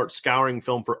now start scouring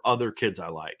film for other kids I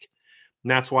like.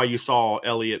 And that's why you saw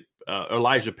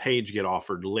Elijah Page get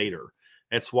offered later.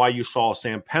 That's why you saw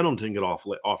Sam Pendleton get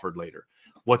offered later.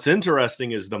 What's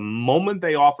interesting is the moment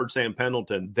they offered Sam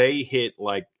Pendleton, they hit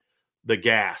like the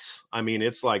gas. I mean,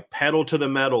 it's like pedal to the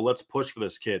metal. Let's push for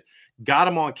this kid. Got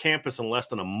him on campus in less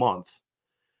than a month.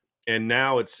 And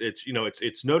now it's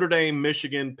Notre Dame,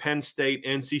 Michigan, Penn State,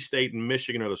 NC State, and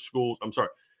Michigan are the schools. I'm sorry.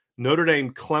 Notre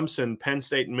Dame, Clemson, Penn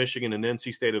State, and Michigan, and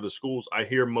NC State are the schools I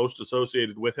hear most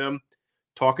associated with him.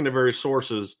 Talking to various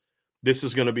sources, this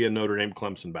is going to be a Notre Dame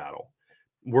Clemson battle.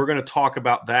 We're going to talk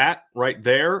about that right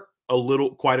there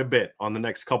quite a bit on the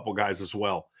next couple guys as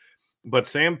well. But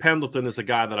Sam Pendleton is a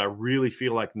guy that I really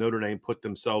feel like Notre Dame put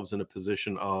themselves in a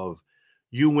position of,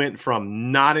 you went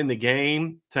from not in the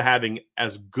game to having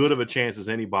as good of a chance as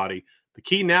anybody. The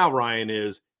key now, Ryan,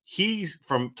 is he's,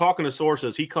 from talking to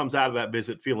sources, he comes out of that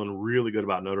visit feeling really good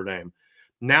about Notre Dame.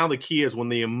 Now the key is when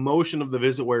the emotion of the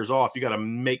visit wears off, you got to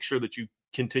make sure that you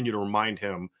continue to remind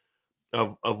him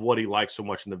of what he likes so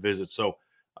much in the visit. So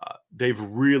they've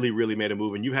really, really made a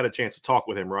move. And you had a chance to talk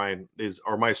with him, Ryan.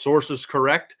 Are my sources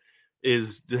correct?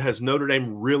 Has Notre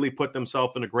Dame really put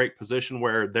themselves in a great position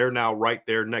where they're now right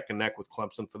there neck and neck with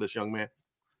Clemson for this young man?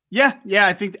 Yeah,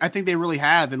 I think they really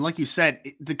have. And like you said,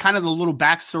 the kind of the little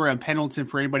backstory on Pendleton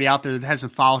for anybody out there that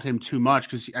hasn't followed him too much,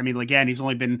 because I mean, again, he's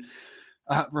only been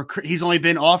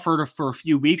offered for a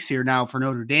few weeks here now for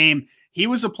Notre Dame. He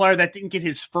was a player that didn't get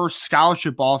his first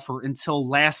scholarship offer until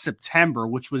last September,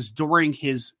 which was during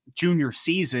his junior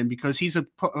season, because he's a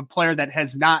player that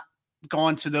has not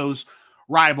gone to those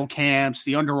rival camps,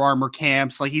 the Under Armour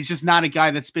camps. Like, he's just not a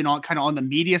guy that's been on the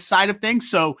media side of things.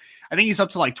 So I think he's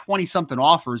up to like 20 something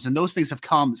offers, and those things have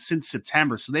come since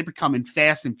September. So they've become in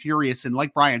fast and furious. And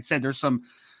like Brian said, there's some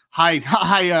high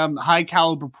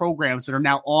caliber programs that are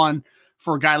now on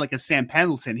for a guy like a Sam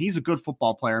Pendleton. He's a good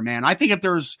football player, man. I think if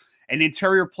there's an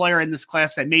interior player in this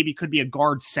class that maybe could be a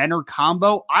guard center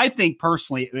combo, I think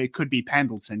personally it could be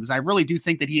Pendleton, because I really do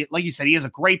think that he, like you said, he has a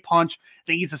great punch. I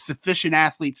think he's a sufficient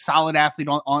athlete, solid athlete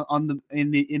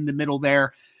in the middle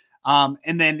there.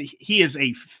 And then he is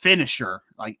a finisher.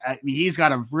 Like, I mean, he's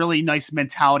got a really nice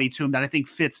mentality to him that I think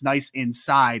fits nice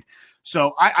inside.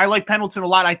 So I like Pendleton a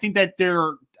lot. I think that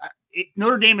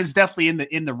Notre Dame is definitely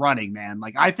in the running, man.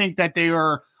 Like, I think that they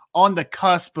are on the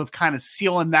cusp of kind of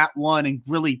sealing that one and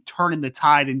really turning the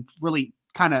tide and really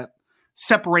kind of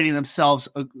separating themselves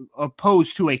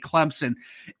opposed to a Clemson.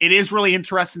 It is really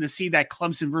interesting to see that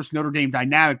Clemson versus Notre Dame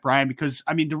dynamic, Brian, because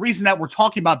I mean, the reason that we're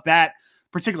talking about that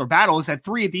particular battle is that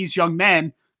three of these young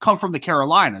men come from the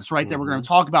Carolinas, right? Mm-hmm. That we're going to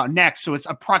talk about next. So it's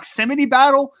a proximity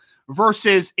battle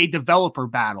versus a developer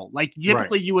battle. Like,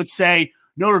 typically you would say,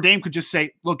 Notre Dame could just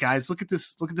say, look, guys, look at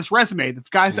this resume. The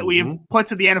guys that we have put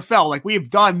to the NFL, like, we have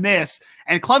done this,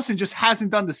 and Clemson just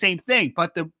hasn't done the same thing.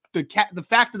 But the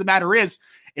fact of the matter is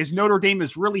Notre Dame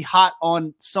is really hot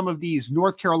on some of these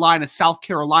North Carolina, South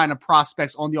Carolina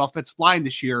prospects on the offensive line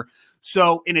this year.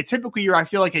 So in a typical year, I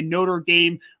feel like a Notre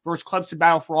Dame versus Clemson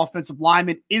battle for offensive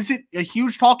linemen isn't a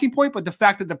huge talking point, but the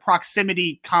fact that the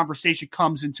proximity conversation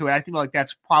comes into it, I think like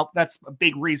that's a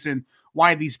big reason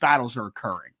why these battles are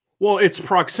occurring. Well, it's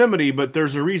proximity, but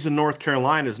there's a reason North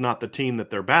Carolina is not the team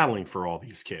that they're battling for all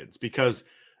these kids, because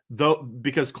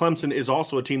Clemson is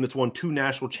also a team that's won 2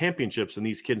 national championships in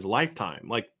these kids' lifetime.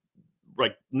 Like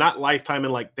not lifetime,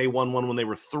 and like they won one when they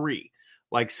were 3.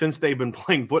 Like, since they've been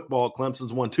playing football,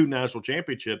 Clemson's won 2 national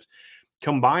championships,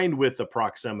 combined with the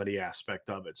proximity aspect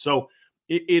of it. So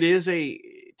it is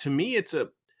to me, it's I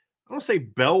don't want to say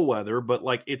bellwether, but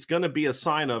like, it's going to be a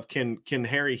sign of can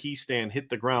Harry Hiestand hit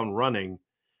the ground running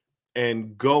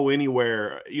and go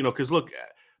anywhere, because look,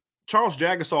 Charles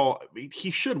Jagusah,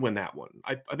 he should win that one.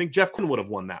 I think Jeff Quinn would have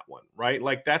won that one, right?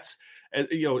 Like that's,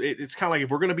 it's kind of like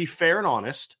if we're going to be fair and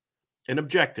honest and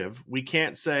objective, we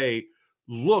can't say,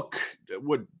 look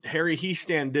what Harry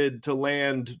Hiestand did to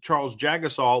land Charles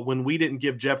Jagusah when we didn't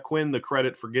give Jeff Quinn the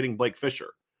credit for getting Blake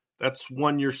Fisher. That's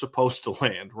one you're supposed to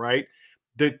land, right?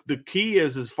 The key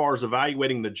is, as far as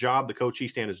evaluating the job the coach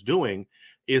Hiestand is doing,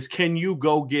 is can you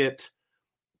go get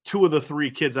 2 of the 3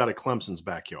 kids out of Clemson's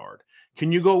backyard?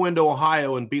 Can you go into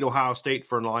Ohio and beat Ohio State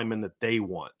for an lineman that they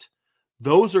want?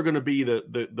 Those are going to be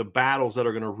the battles that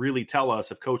are going to really tell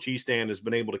us if Coach Hiestand has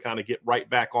been able to kind of get right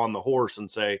back on the horse and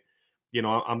say,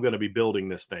 I'm going to be building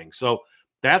this thing. So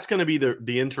that's going to be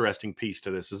the interesting piece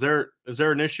to this. Is there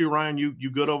an issue, Ryan?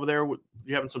 You good over there?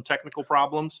 You having some technical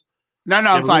problems? No,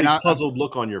 I'm fine. Really puzzled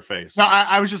look on your face. No,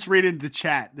 I was just reading the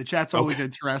chat. The chat's always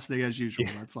interesting as usual.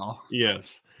 That's all.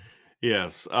 Yes.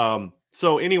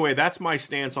 So anyway, that's my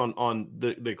stance on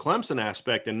the Clemson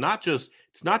aspect, and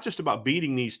it's not just about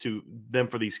beating them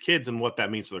for these kids and what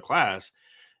that means for the class.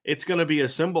 It's going to be a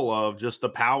symbol of just the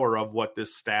power of what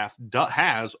this staff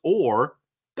has or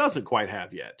doesn't quite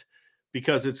have yet,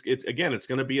 because it's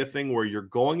going to be a thing where you're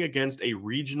going against a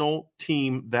regional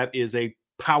team that is a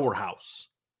powerhouse,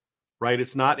 right?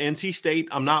 It's not NC State.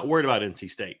 I'm not worried about NC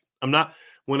State. I'm not.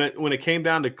 When it came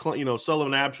down to,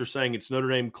 Sullivan Absher saying it's Notre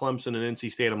Dame, Clemson, and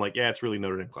NC State, I'm like, yeah, it's really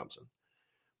Notre Dame, Clemson.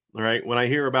 All right. When I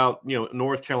hear about,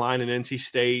 North Carolina and NC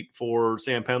State for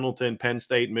Sam Pendleton, Penn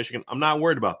State, Michigan, I'm not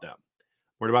worried about them.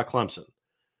 I'm worried about Clemson.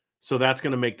 So that's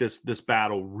going to make this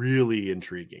battle really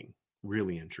intriguing.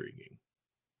 Really intriguing.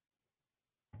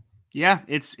 Yeah,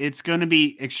 it's going to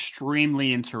be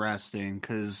extremely interesting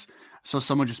because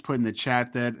someone just put in the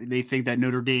chat that they think that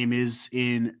Notre Dame is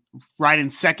right in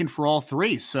second for all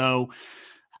 3. So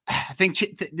I think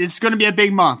this is going to be a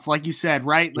big month, like you said,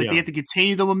 right? Like They have to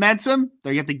continue the momentum.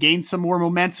 They have to gain some more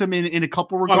momentum in a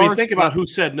couple regards. Think about who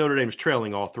said Notre Dame's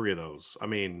trailing all 3 of those. I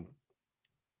mean,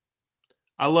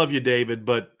 I love you, David,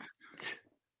 but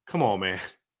come on, man.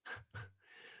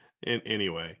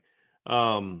 Anyway,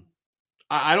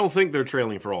 I don't think they're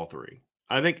trailing for all 3.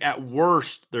 I think at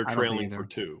worst they're trailing for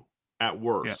 2. At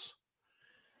worst. Yeah.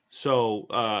 So,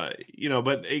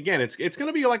 but again, it's going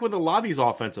to be like with a lot of these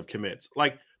offensive commits.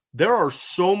 Like, there are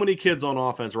so many kids on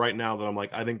offense right now that I'm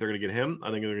like, I think they're going to get him.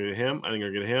 I think they're going to get him. I think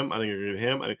they're going to get him. I think they're going to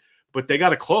get him. But they got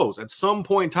to close. At some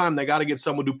point in time, they got to get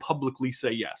someone to publicly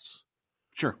say yes.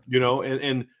 Sure.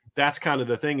 And that's kind of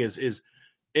the thing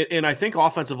and I think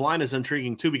offensive line is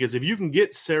intriguing too, because if you can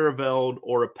get Saraveld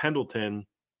or a Pendleton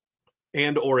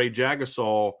and or a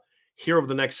Jagusah here over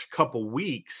the next couple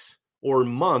weeks or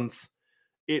month,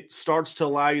 it starts to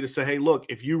allow you to say, hey, look,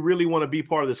 if you really want to be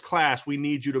part of this class, we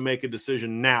need you to make a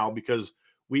decision now, because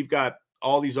we've got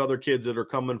all these other kids that are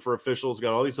coming for officials,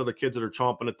 got all these other kids that are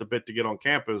chomping at the bit to get on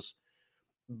campus,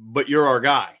 but you're our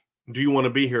guy. Do you want to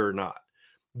be here or not?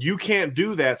 You can't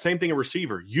do that. Same thing a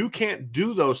receiver. You can't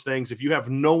do those things if you have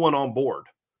no one on board.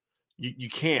 You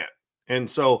can't. And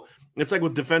so it's like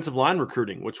with defensive line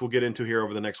recruiting, which we'll get into here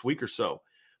over the next week or so.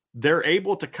 They're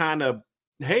able to kind of,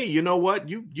 hey, you know what?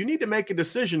 You need to make a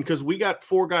decision because we got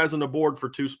 4 guys on the board for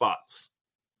 2 spots,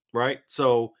 right?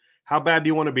 So how bad do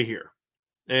you want to be here?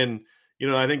 And,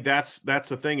 I think that's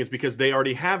the thing, is because they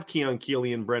already have Keon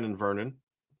Keeley and Brendan Vernon,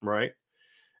 right?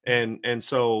 And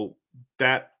so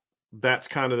that's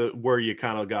kind of where you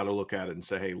kind of got to look at it and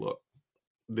say, hey, look,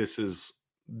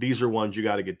 these are ones you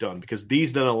got to get done, because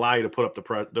these then allow you to put up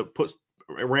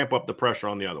ramp up the pressure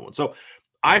on the other one. So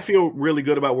I feel really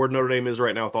good about where Notre Dame is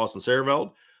right now with Austin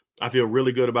Saraveld. I feel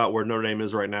really good about where Notre Dame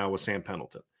is right now with Sam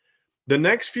Pendleton. The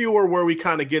next few are where we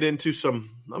kind of get into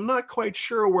I'm not quite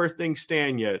sure where things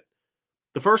stand yet.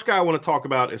 The first guy I want to talk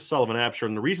about is Sullivan Absher.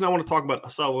 And the reason I want to talk about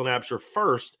Sullivan Absher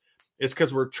first is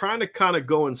because we're trying to kind of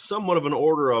go in somewhat of an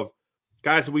order of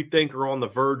guys that we think are on the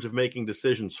verge of making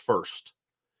decisions first.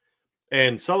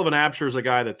 And Sullivan Absher is a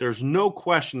guy that there's no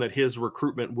question that his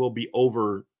recruitment will be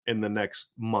over in the next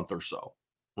month or so,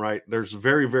 right? There's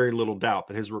very, very little doubt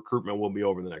that his recruitment will be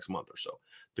over the next month or so.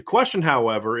 The question,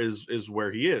 however, is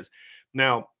where he is.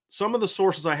 Now, some of the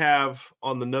sources I have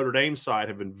on the Notre Dame side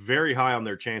have been very high on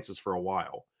their chances for a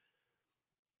while.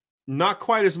 Not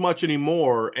quite as much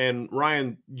anymore. And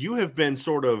Ryan, you have been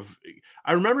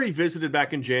I remember he visited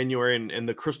back in January, and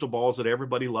the crystal balls that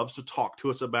everybody loves to talk to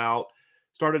us about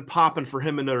started popping for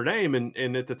him in Notre Dame.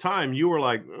 And at the time you were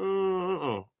like,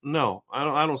 no,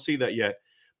 I don't see that yet.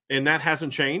 And that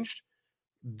hasn't changed.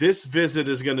 This visit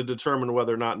is going to determine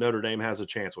whether or not Notre Dame has a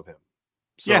chance with him.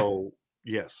 So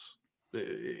yes,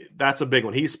 that's a big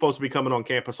one. He's supposed to be coming on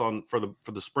campus for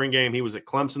the spring game. He was at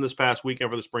Clemson this past weekend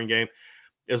for the spring game.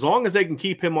 As long as they can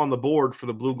keep him on the board for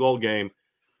the blue gold game,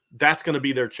 that's going to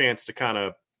be their chance to kind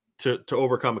of to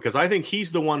overcome it, because I think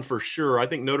he's the one for sure. I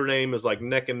think Notre Dame is like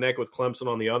neck and neck with Clemson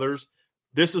on the others.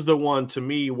 This is the one to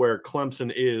me where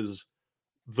Clemson is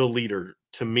the leader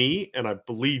to me, and I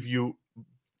believe you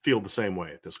feel the same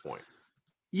way at this point.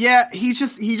 Yeah, he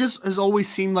just has always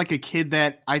seemed like a kid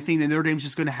that I think that Notre Dame's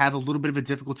just going to have a little bit of a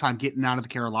difficult time getting out of the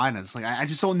Carolinas. Like I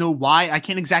just don't know why. I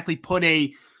can't exactly put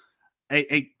a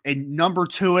number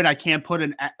to it. I can't put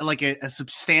a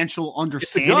substantial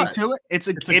understanding to it.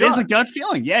 It is a gut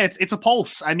feeling. Yeah, it's a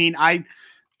pulse. I mean,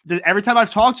 every time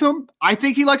I've talked to him, I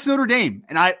think he likes Notre Dame,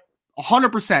 and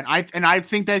 100%. I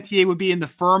think that he would be in the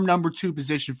firm number 2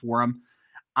 position for him.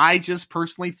 I just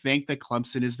personally think that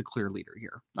Clemson is the clear leader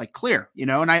here, like clear,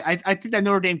 and I think that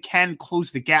Notre Dame can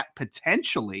close the gap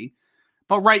potentially.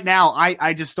 But right now,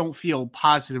 I just don't feel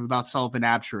positive about Sullivan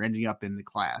Absher ending up in the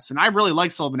class. And I really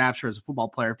like Sullivan Absher as a football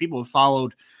player. People have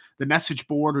followed the message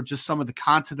board or just some of the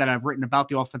content that I've written about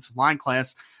the offensive line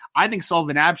class. I think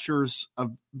Sullivan Absher's a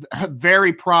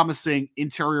very promising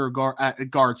interior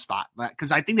guard spot,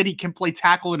 because I think that he can play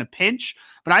tackle in a pinch,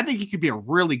 but I think he could be a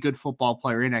really good football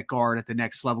player in that guard at the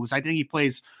next level, because I think he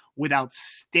plays with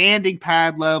outstanding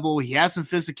pad level. He has some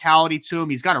physicality to him.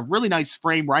 He's got a really nice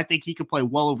frame where I think he could play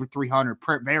well over 300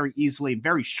 very easily and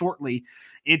very shortly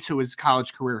into his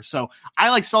college career. So I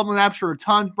like Sullivan Absher a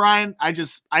ton, Brian. I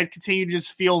continue to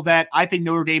just feel that I think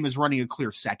Notre Dame is running a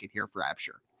clear second here for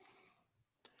Absher.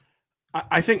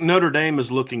 I think Notre Dame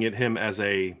is looking at him as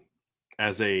a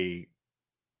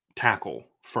tackle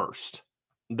first.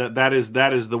 That is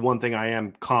the one thing I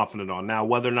am confident on. Now,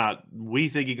 whether or not we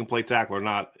think he can play tackle or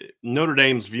not, Notre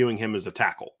Dame's viewing him as a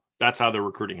tackle. That's how they're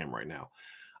recruiting him right now.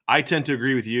 I tend to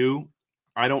agree with you.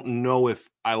 I don't know if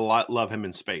I love him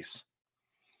in space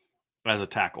as a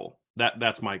tackle.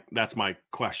 That's my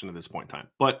question at this point in time.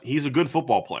 But he's a good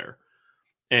football player,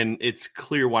 and it's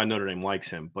clear why Notre Dame likes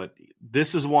him. But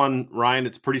this is one, Ryan,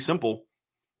 it's pretty simple.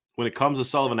 When it comes to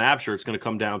Sullivan Absher, it's going to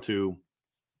come down to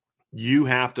you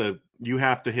have to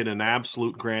hit an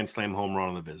absolute grand slam home run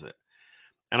on the visit.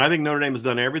 And I think Notre Dame has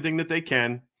done everything that they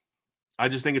can. I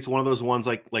just think it's one of those ones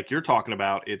like you're talking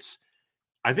about.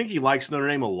 I think he likes Notre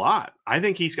Dame a lot. I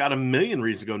think he's got a million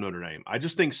reasons to go Notre Dame. I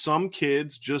just think some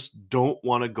kids just don't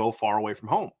want to go far away from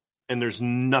home, and there's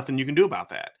nothing you can do about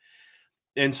that.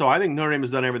 And so I think Notre Dame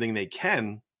has done everything they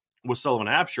can with Sullivan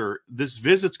Absher. This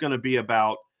visit's going to be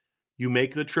about you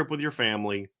make the trip with your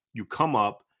family, you come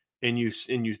up, and you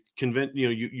convince,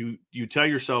 you tell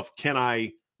yourself,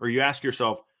 you ask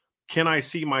yourself, can I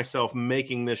see myself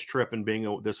making this trip and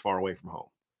being this far away from home?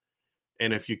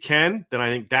 And if you can, then I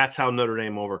think that's how Notre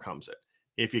Dame overcomes it.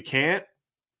 If you can't,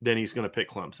 then he's going to pick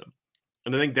Clemson.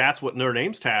 And I think that's what Notre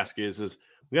Dame's task is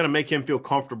we got to make him feel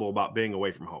comfortable about being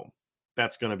away from home.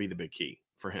 That's going to be the big key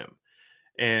for him.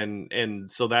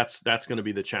 And so that's going to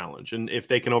be the challenge. And if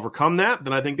they can overcome that,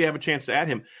 then I think they have a chance to add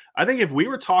him. I think if we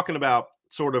were talking about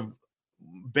sort of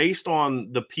based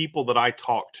on the people that I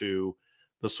talk to,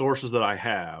 the sources that I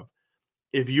have,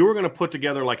 if you were going to put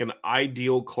together like an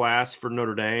ideal class for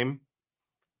Notre Dame,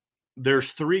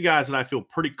 there's 3 guys that I feel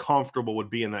pretty comfortable would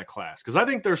be in that class. Because I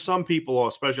think there's some people,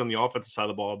 especially on the offensive side of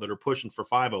the ball, that are pushing for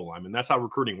 5 O-linemen. That's how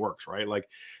recruiting works, right? Like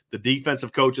the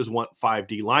defensive coaches want 5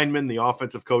 D linemen. The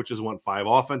offensive coaches want 5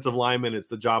 offensive linemen. It's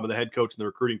the job of the head coach and the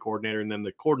recruiting coordinator. And then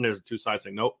the coordinators on 2 sides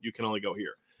saying, nope, you can only go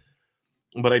here.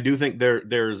 But I do think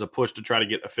there's a push to try to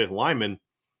get a 5th lineman.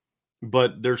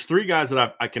 But there's 3 guys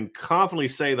that I can confidently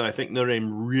say that I think Notre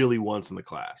Dame really wants in the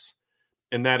class.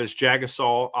 And that is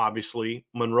Jagasol, obviously,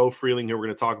 Monroe Freeling, who we're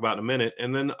going to talk about in a minute,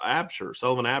 and then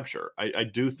Sullivan Absher. I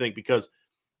do think because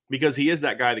he is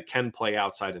that guy that can play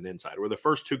outside and inside, where the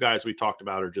first 2 guys we talked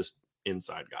about are just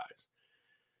inside guys.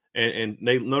 And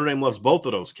Notre Dame loves both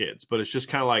of those kids, but it's just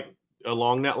kind of like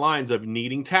along that lines of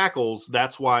needing tackles.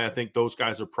 That's why I think those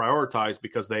guys are prioritized,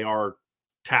 because they are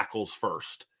tackles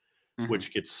first,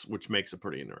 which makes it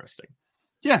pretty interesting.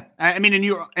 Yeah, I mean,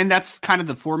 and that's kind of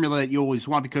the formula that you always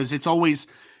want, because it's always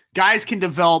guys can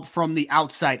develop from the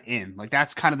outside in. Like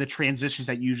that's kind of the transitions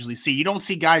that you usually see. You don't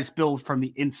see guys build from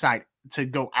the inside to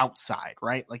go outside,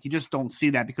 right? Like you just don't see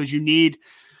that, because you need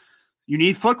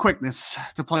foot quickness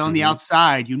to play on the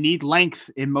outside. You need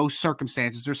length in most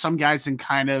circumstances. There's some guys that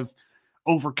kind of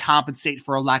overcompensate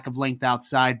for a lack of length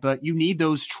outside, but you need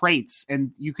those traits,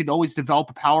 and you can always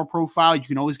develop a power profile. You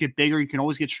can always get bigger. You can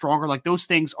always get stronger. Like those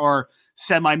things are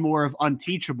semi more of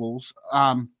unteachables,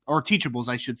 or teachables,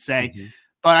 I should say.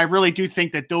 But I really do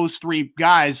think that those 3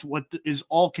 guys, what is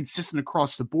all consistent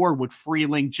across the board with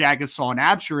Freeling, Jagasol, and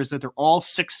Absher, is that they're all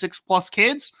 6'6 plus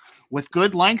kids with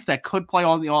good length that could play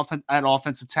on the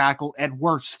offensive tackle. At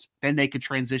worst, then they could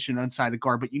transition inside the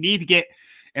guard. But you need to get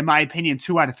in my opinion,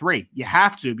 2 out of 3. You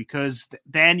have to, because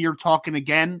then you're talking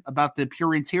again about the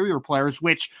pure interior players,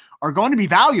 which are going to be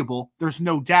valuable. There's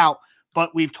no doubt.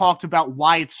 But we've talked about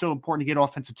why it's so important to get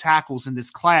offensive tackles in this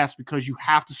class, because you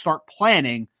have to start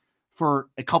planning for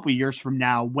a couple of years from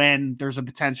now when there's a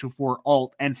potential for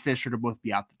Alt and Fisher to both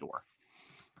be out the door.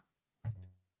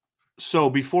 So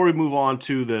before we move on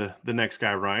to the next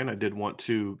guy, Ryan, I did want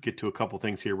to get to a couple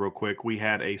things here real quick. We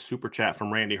had a super chat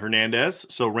from Randy Hernandez.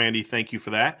 So Randy, thank you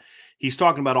for that. He's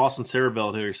talking about Austin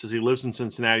Sareveld here. He says he lives in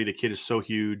Cincinnati. The kid is so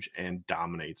huge and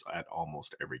dominates at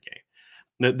almost every game.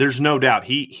 Now, there's no doubt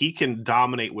he can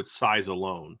dominate with size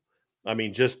alone. I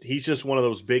mean, he's just one of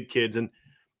those big kids.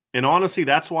 And honestly,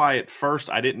 that's why at first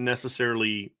I didn't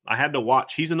necessarily – I had to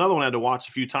watch. He's another one I had to watch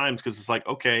a few times because it's like,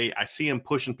 okay, I see him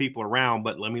pushing people around,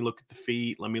 but let me look at the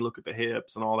feet, let me look at the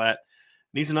hips and all that.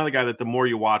 And he's another guy that the more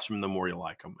you watch him, the more you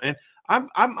like him. And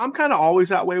I'm kind of always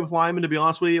that way with linemen, to be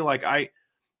honest with you. Like I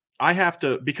have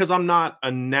to – because I'm not a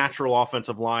natural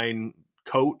offensive line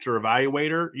coach or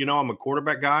evaluator. You know, I'm a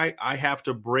quarterback guy. I have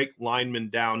to break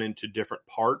linemen down into different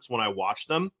parts when I watch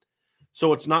them.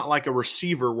 So it's not like a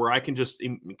receiver where I can just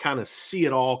kind of see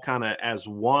it all kind of as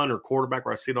one, or quarterback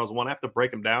where I see it all as one. I have to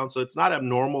break them down. So it's not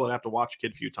abnormal that I have to watch a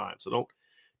kid a few times. So don't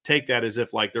take that as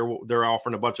if like they're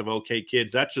offering a bunch of okay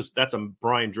kids. That's a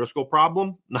Brian Driscoll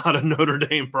problem, not a Notre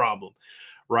Dame problem,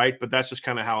 right? But that's just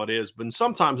kind of how it is. But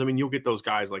sometimes, I mean, you'll get those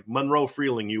guys like Monroe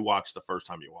Freeling. You watch the first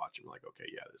time you watch him, like, okay,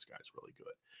 yeah, this guy's really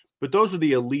good. But those are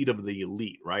the elite of the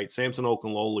elite, right? Samson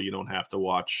Okunlola, you don't have to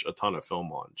watch a ton of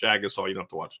film on. Jagasaw, you don't have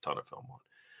to watch a ton of film on.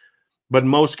 But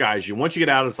most guys, once you get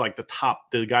out, it's like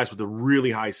the guys with the really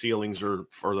high ceilings or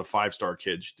for the 5-star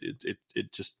kids.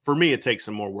 It just, for me, it takes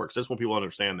some more work. So that's when people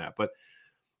understand that. But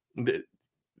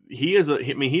he's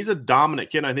a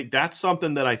dominant kid. And I think that's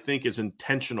something that I think is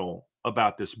intentional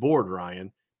about this board,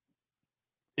 Ryan.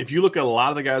 If you look at a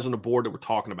lot of the guys on the board that we're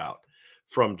talking about,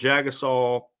 from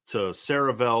Jagasaw to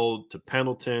Sareveld, to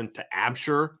Pendleton, to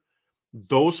Absher,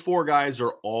 those 4 guys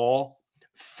are all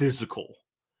physical.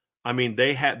 I mean,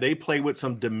 they play with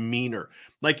some demeanor.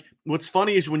 Like, what's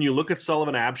funny is when you look at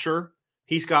Sullivan Absher,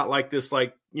 he's got like this,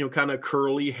 like, you know, kind of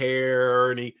curly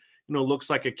hair, and he, you know, looks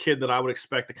like a kid that I would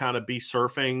expect to kind of be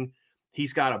surfing.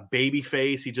 He's got a baby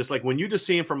face. He just, like, when you just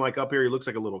see him from like up here, he looks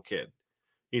like a little kid.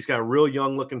 He's got a real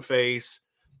young looking face.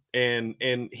 And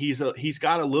he's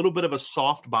got a little bit of a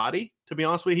soft body, to be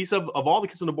honest with you. He's of all the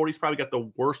kids on the board, he's probably got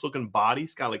the worst looking body.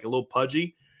 He's got like a little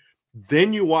pudgy.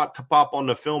 Then you watch to pop on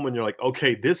the film and you're like,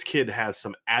 okay, this kid has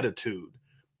some attitude.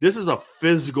 This is a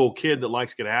physical kid that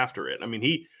likes to get after it. I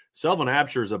mean, Sullivan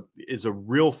Absher is a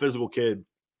real physical kid.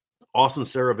 Austin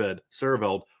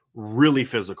Sareveld, really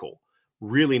physical,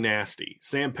 really nasty.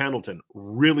 Sam Pendleton,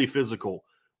 really physical,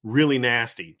 really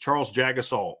nasty. Charles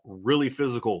Jagasaw, really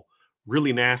physical,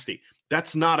 really nasty.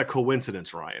 That's not a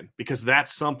coincidence, Ryan, because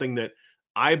that's something that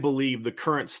I believe the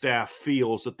current staff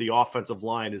feels that the offensive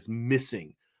line is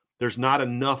missing. There's not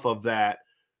enough of that.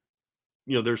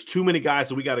 You know, there's too many guys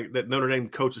that Notre Dame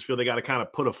coaches feel they got to kind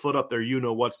of put a foot up their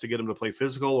what's to get them to play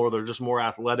physical, or they're just more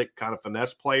athletic kind of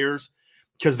finesse players,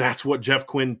 because that's what Jeff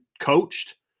Quinn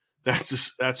coached.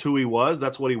 That's who he was.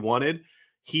 That's what he wanted.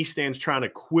 He stands trying to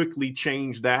quickly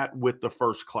change that with the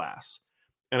first class.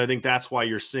 And I think that's why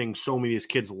you're seeing so many of these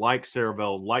kids like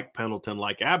Sareveld, like Pendleton,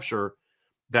 like Absher,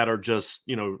 that are just,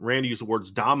 you know, Randy used the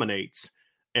words dominates,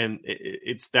 and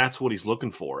that's what he's looking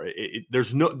for. There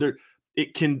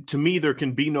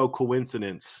can be no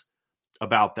coincidence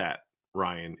about that,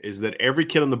 Ryan, is that every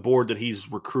kid on the board that he's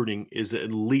recruiting is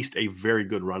at least a very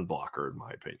good run blocker, in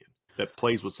my opinion, that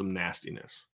plays with some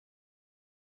nastiness.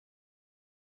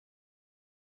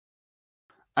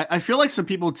 I feel like some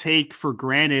people take for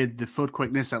granted the foot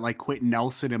quickness that like Quentin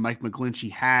Nelson and Mike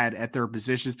McGlinchey had at their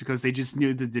positions because they just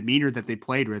knew the demeanor that they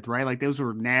played with, right? Like those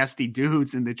were nasty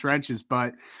dudes in the trenches,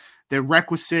 but the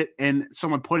requisite, and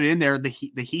someone put it in there, the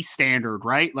he standard,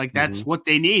 right? Like that's what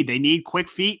they need. They need quick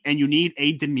feet and you need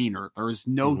a demeanor. There's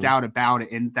no doubt about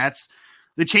it. And that's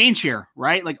the change here,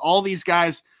 right? Like all these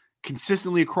guys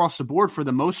consistently across the board for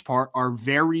the most part are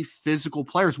very physical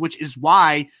players, which is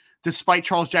why despite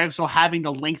Charles Jagasaw having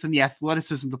the length and the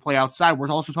athleticism to play outside, we're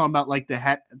also talking about like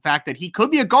the fact that he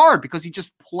could be a guard because he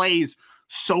just plays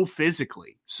so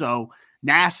physically. So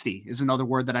nasty is another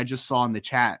word that I just saw in the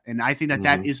chat. And I think that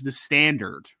that is the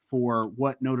standard for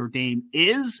what Notre Dame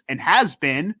is and has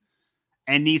been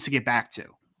and needs to get back to.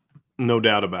 No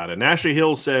doubt about it. And Ashley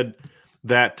Hill said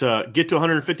that get to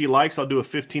 150 likes, I'll do a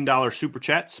 $15 super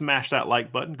chat. Smash that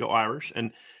like button. Go Irish.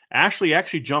 And Ashley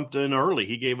actually jumped in early.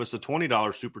 He gave us a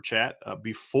 $20 super chat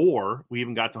before we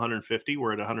even got to 150.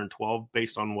 We're at 112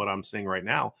 based on what I'm seeing right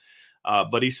now.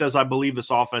 But he says, I believe this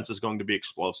offense is going to be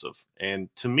explosive. And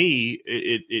to me,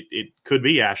 it could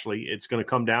be, Ashley. It's going to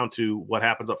come down to what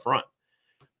happens up front.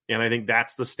 And I think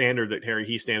that's the standard that Harry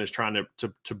Hiestand is trying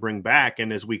to bring back.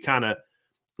 And as we kind of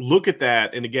look at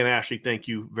that, and again, Ashley, thank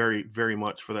you very, very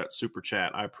much for that super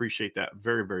chat. I appreciate that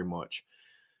very, very much.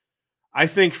 I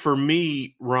think for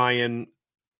me, Ryan,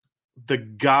 the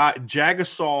guy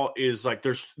Jagasaw is like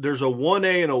there's a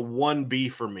 1A and a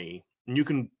 1B for me, and you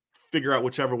can figure out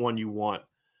whichever one you want,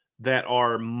 that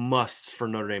are musts for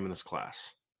Notre Dame in this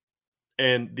class.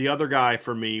 And the other guy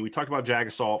for me, we talked about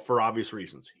Jagasaw for obvious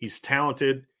reasons. He's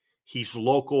talented, he's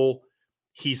local,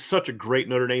 he's such a great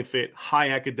Notre Dame fit,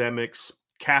 high academics,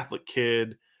 Catholic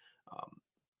kid,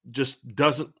 just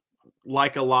doesn't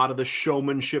like a lot of the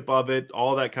showmanship of it,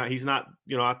 all that kind. He's not,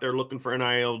 out there looking for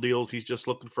NIL deals. He's just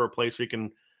looking for a place where he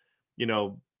can,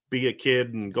 be a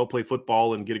kid and go play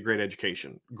football and get a great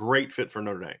education. Great fit for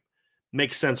Notre Dame.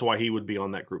 Makes sense why he would be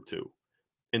on that group too,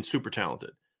 and super talented.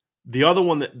 The other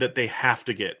one that they have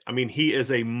to get, I mean, he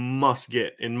is a must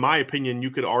get. In my opinion, you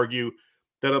could argue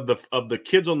that of the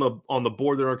kids on the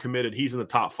board that are committed, he's in the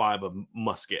top 5 of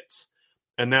must gets,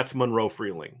 and that's Monroe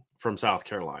Freeling from South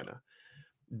Carolina.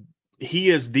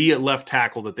 He is the left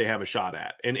tackle that they have a shot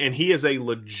at, and he is a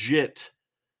legit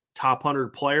top 100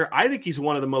 player. I think he's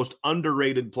one of the most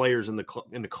underrated players in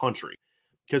the country,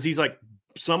 because he's like,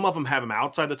 some of them have him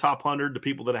outside the top 100. The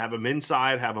people that have him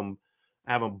inside have him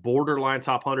borderline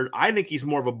top 100. I think he's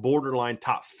more of a borderline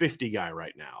top 50 guy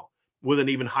right now with an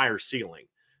even higher ceiling.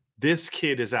 This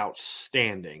kid is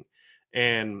outstanding,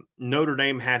 and Notre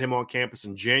Dame had him on campus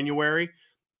in January.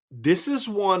 This is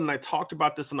one, and I talked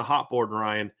about this in the hot board,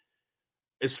 Ryan.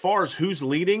 As far as who's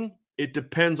leading, it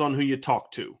depends on who you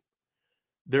talk to.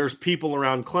 There's people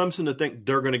around Clemson that think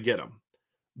they're going to get him.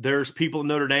 There's people in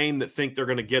Notre Dame that think they're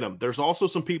going to get him. There's also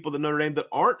some people in Notre Dame that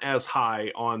aren't as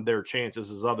high on their chances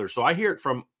as others. So I hear it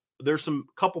from, there's some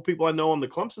couple people I know on the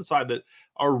Clemson side that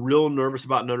are real nervous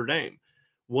about Notre Dame.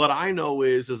 What I know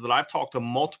is that I've talked to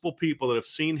multiple people that have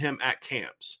seen him at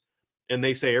camps, and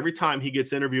they say every time he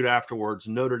gets interviewed afterwards,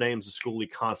 Notre Dame's the school he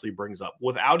constantly brings up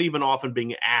without even often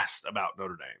being asked about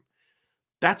Notre Dame.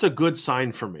 That's a good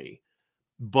sign for me.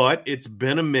 But it's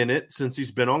been a minute since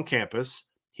he's been on campus.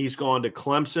 He's gone to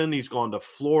Clemson. He's gone to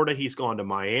Florida. He's gone to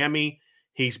Miami.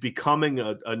 He's becoming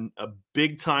a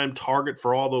big-time target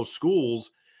for all those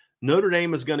schools. Notre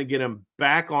Dame is going to get him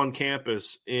back on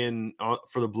campus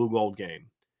for the Blue Gold game.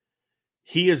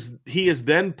 He is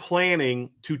then planning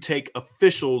to take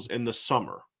officials in the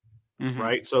summer,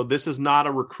 right? So this is not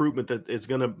a recruitment that is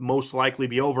going to most likely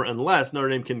be over unless Notre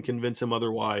Dame can convince him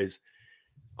otherwise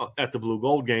at the Blue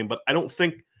Gold game. But I don't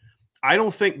think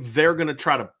they're going to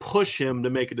try to push him to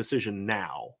make a decision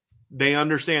now. They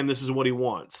understand this is what he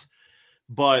wants.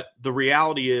 But the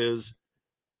reality is,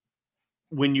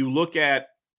 when you look at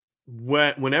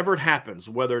whenever it happens,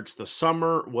 whether it's the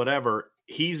summer, whatever,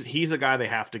 he's a guy they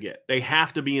have to get. They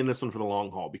have to be in this one for the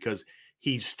long haul, because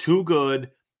he's too good,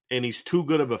 and he's too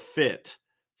good of a fit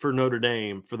for Notre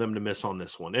Dame for them to miss on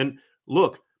this one. And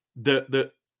look,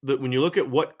 when you look at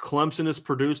what Clemson has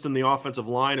produced in the offensive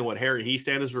line and what Harry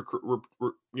Hiestand has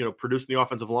produced in the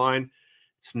offensive line,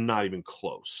 it's not even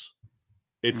close.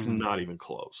 It's not even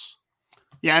close.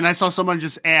 Yeah, and I saw someone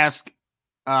just ask,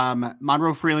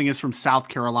 Monroe Freeling is from South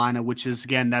Carolina, which is,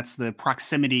 again, that's the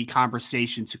proximity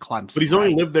conversation to Clemson. But he's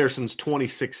only lived there since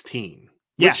 2016,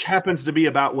 which happens to be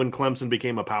about when Clemson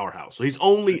became a powerhouse. So he's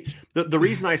only – the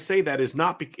reason I say that is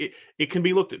not – it can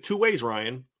be looked at two ways,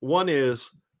 Ryan. One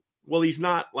is, well, he's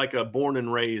not like a born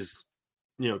and raised,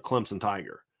 Clemson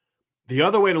Tiger. The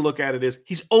other way to look at it is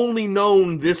he's only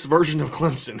known this version of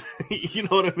Clemson. You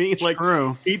know what I mean? Like,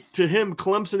 true. To him,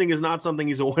 Clemsoning is not something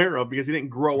he's aware of because he didn't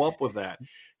grow up with that.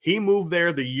 He moved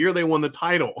there the year they won the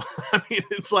title. I mean,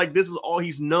 it's like this is all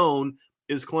he's known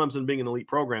is Clemson being an elite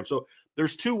program. So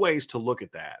there's two ways to look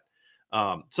at that.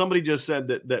 Somebody just said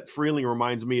that Freeling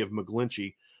reminds me of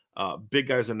McGlinchey. Big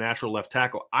guy's a natural left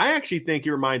tackle. I actually think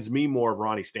he reminds me more of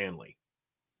Ronnie Stanley.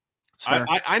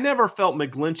 I never felt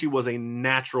McGlinchey was a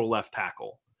natural left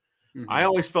tackle. Mm-hmm. I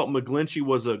always felt McGlinchey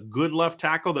was a good left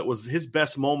tackle. That was his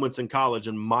best moments in college,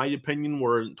 in my opinion,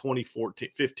 were in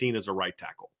 2015 as a right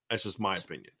tackle. That's just my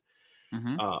opinion.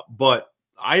 Mm-hmm. But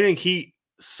I think he,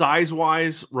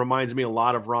 size-wise, reminds me a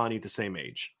lot of Ronnie at the same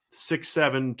age.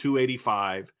 6'7",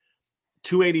 285.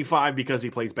 285 because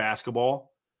he plays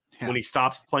basketball. Yeah. When he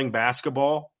stops playing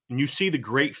basketball, and you see the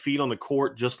great feet on the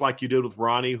court, just like you did with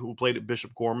Ronnie, who played at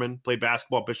played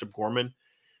basketball at Bishop Gorman.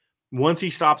 Once he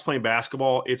stops playing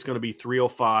basketball, it's going to be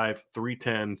 305,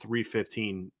 310,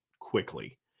 315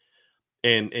 quickly.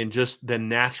 And just the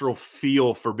natural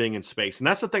feel for being in space. And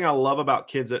that's the thing I love about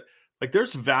kids that Like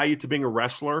there's value to being a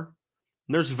wrestler.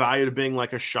 And there's value to being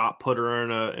like a shot putter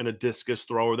and a discus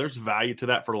thrower. There's value to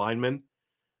that for linemen.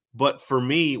 But for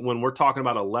me, when we're talking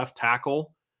about a left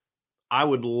tackle, I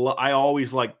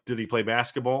always like, did he play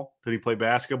basketball? Did he play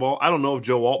basketball? I don't know if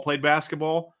Joe Alt played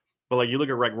basketball, but like you look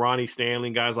at like Ronnie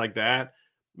Stanley, guys like that,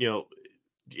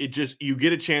 it just, you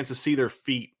get a chance to see their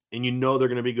feet and you know they're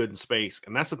going to be good in space.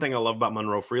 And that's the thing I love about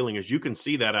Monroe Freeling is you can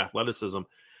see that athleticism.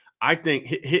 I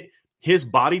think his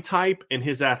body type and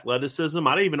his athleticism,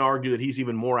 I'd even argue that he's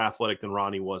even more athletic than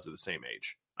Ronnie was at the same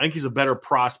age. I think he's a better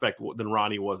prospect than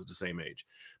Ronnie was at the same age.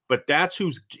 But that's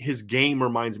who's his game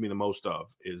reminds me the most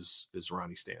of is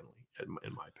Ronnie Stanley,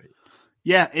 in my opinion.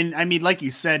 Yeah, and I mean, like you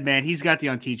said, man, he's got the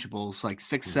unteachables, like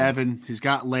 6'7", he's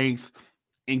got length,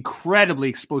 incredibly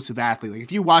explosive athlete. Like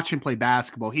if you watch him play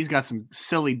basketball, he's got some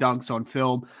silly dunks on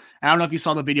film. I don't know if you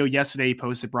saw the video yesterday he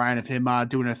posted, Brian, of him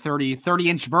doing a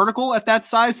 30-inch vertical at that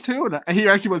size too. And he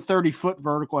actually went 30-foot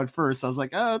vertical at first. I was like,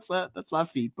 oh, that's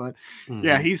not feet. But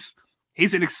yeah, he's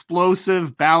an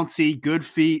explosive, bouncy, good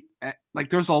feet. Like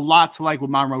there's a lot to like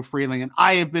with Monroe Freeling. And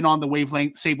I have been on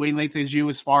the same wavelength as you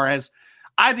as far as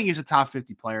I think he's a top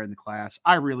 50 player in the class.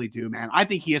 I really do, man. I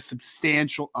think he has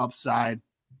substantial upside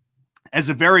as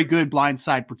a very good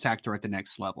blindside protector at the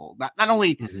next level. Not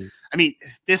only, I mean,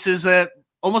 this is I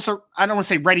don't want to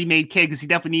say ready-made kid because he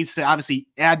definitely needs to obviously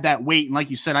add that weight. And like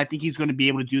you said, I think he's going to be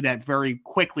able to do that very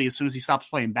quickly as soon as he stops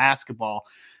playing basketball.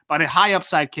 But a high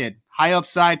upside kid, high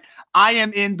upside. I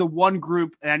am in the one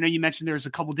group, and I know you mentioned there's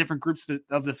a couple different groups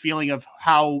of the feeling of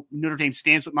how Notre Dame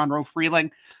stands with Monroe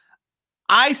Freeling.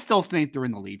 I still think they're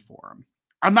in the lead for him.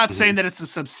 I'm not saying that it's a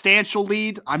substantial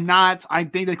lead. I'm not. I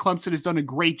think that Clemson has done a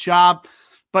great job,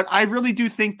 but I really do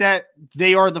think that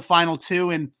they are the final two.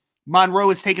 And Monroe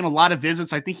has taken a lot of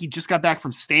visits. I think he just got back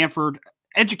from Stanford.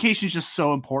 Education is just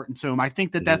so important to him. I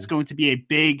think that that's going to be a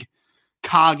big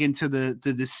cog into the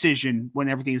decision when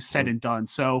everything is said and done.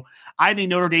 So I think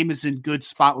Notre Dame is in good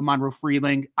spot with Monroe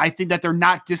Freeling. I think that they're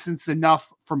not distanced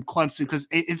enough from Clemson because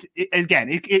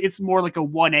it's more like a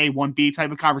 1A, 1B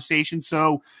type of conversation.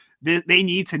 So they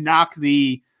need to knock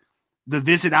the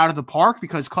visit out of the park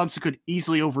because Clemson could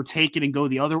easily overtake it and go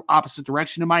the other opposite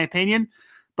direction, in my opinion.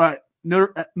 But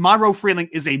Monroe Freeling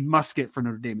is a must-get for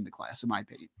Notre Dame in the class, in my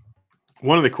opinion.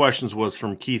 One of the questions was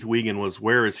from Keith Wiegand was,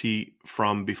 where is he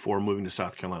from before moving to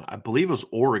South Carolina? I believe it was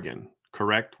Oregon,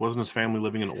 correct? Wasn't his family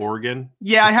living in Oregon?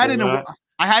 Yeah, I had it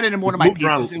in one of my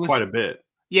pieces. It was quite a bit.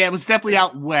 Yeah, it was definitely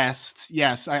out west.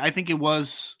 Yes, I think it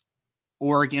was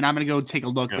Oregon. I'm going to go take a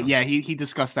look. Yeah. But yeah, he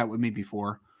discussed that with me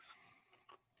before.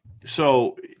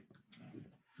 So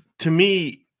to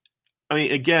me, I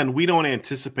mean, again, we don't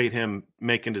anticipate him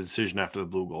making a decision after the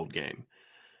Blue Gold game.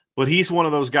 But he's one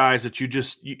of those guys that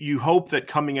you hope that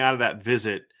coming out of that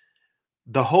visit,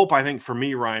 the hope I think for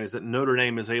me, Ryan, is that Notre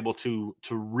Dame is able to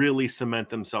really cement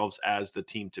themselves as the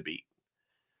team to beat.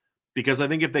 Because I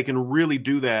think if they can really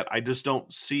do that, I just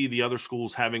don't see the other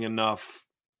schools having enough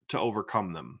to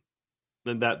overcome them.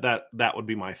 Then that would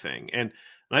be my thing. And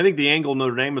I think the angle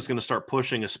Notre Dame is going to start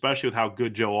pushing, especially with how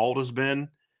good Joe Alt has been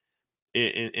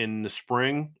in the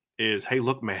spring, is, hey,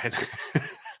 look, man,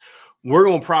 we're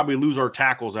going to probably lose our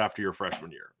tackles after your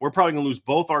freshman year. We're probably going to lose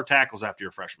both our tackles after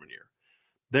your freshman year.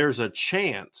 There's a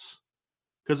chance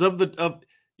because of the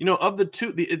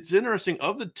two. It's interesting.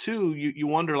 Of the two, you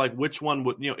wonder like which one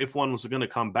would, if one was going to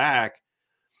come back,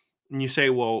 and you say,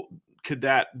 well, could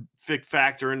that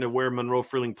factor into where Monroe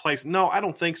Freeling plays? No, I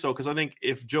don't think so, because I think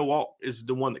if Joe Alt is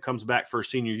the one that comes back for a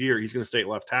senior year, he's going to stay at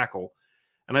left tackle.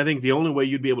 And I think the only way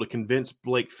you'd be able to convince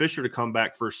Blake Fisher to come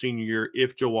back for a senior year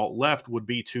if Joe Alt left would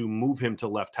be to move him to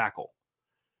left tackle.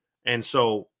 And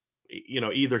so,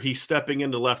 either he's stepping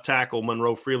into left tackle,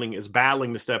 Monroe Freeling is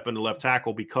battling to step into left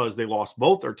tackle because they lost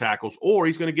both their tackles, or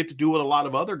he's going to get to do what a lot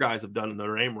of other guys have done in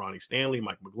Notre Dame, Ronnie Stanley,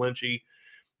 Mike McGlinchey,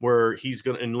 where he's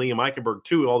going to, and Liam Eichenberg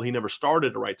too, although he never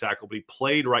started at right tackle, but he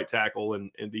played right tackle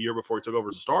in the year before he took over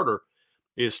as a starter,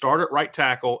 is start at right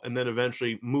tackle and then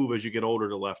eventually move as you get older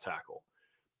to left tackle.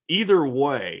 Either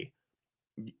way,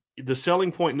 the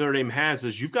selling point Notre Dame has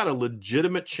is you've got a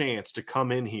legitimate chance to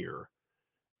come in here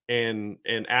and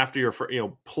after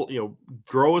your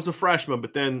grow as a freshman,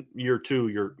 but then year two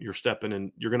you're stepping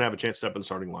in, you're going to have a chance to step in the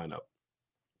starting lineup.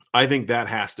 I think that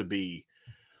has to be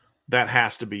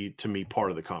to me part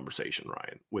of the conversation,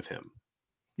 Ryan, with him.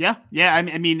 Yeah. I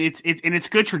mean it's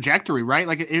good trajectory, right?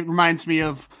 Like it reminds me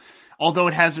of, although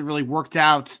it hasn't really worked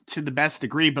out to the best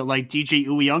degree, but like DJ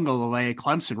Uiagalelei at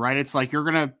Clemson, right? It's like you're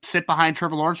going to sit behind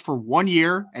Trevor Lawrence for 1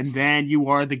 year and then you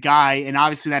are the guy. And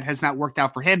obviously that has not worked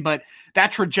out for him, but that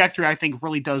trajectory I think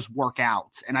really does work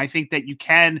out. And I think that you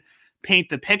can paint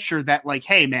the picture that like,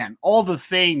 hey man, all the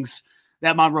things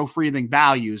that Monroe Freeling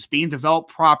values, being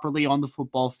developed properly on the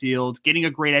football field, getting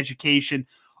a great education.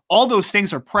 All those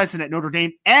things are present at Notre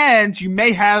Dame, and you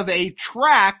may have a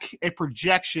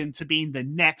projection to being the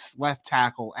next left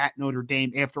tackle at Notre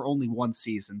Dame after only one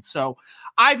season. So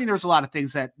I think there's a lot of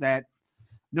things that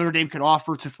Notre Dame could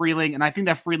offer to Freeling, and I think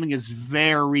that Freeling is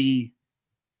very,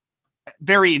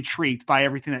 very intrigued by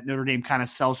everything that Notre Dame kind of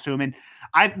sells to him. And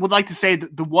I would like to say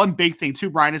that the one big thing too,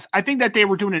 Brian, is I think that they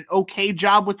were doing an okay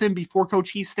job with him before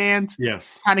Coach Easton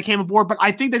kind of came aboard, but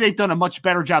I think that they've done a much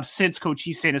better job since Coach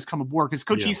Easton has come aboard, because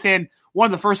Coach Easton, one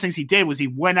of the first things he did was he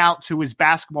went out to his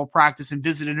basketball practice and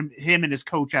visited him and his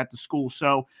coach at the school.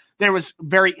 So there was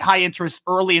very high interest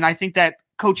early, and I think that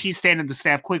Coach Easton and the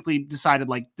staff quickly decided,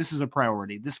 like, this is a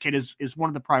priority. This kid is one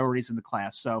of the priorities in the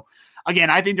class. So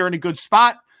again, I think they're in a good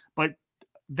spot, but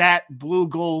that blue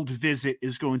gold visit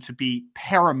is going to be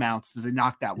paramount to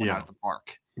knock that one out of the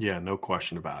park. Yeah, no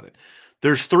question about it.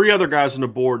 There's three other guys on the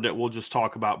board that we'll just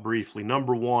talk about briefly.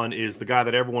 Number one is the guy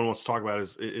that everyone wants to talk about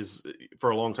is for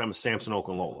a long time is Samson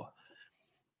Okunlola.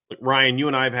 Like, Ryan, you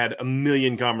and I have had a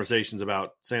million conversations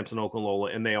about Samson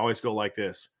Okunlola, and they always go like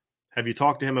this. Have you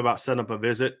talked to him about setting up a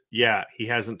visit? Yeah, he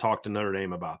hasn't talked to Notre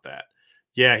Dame about that.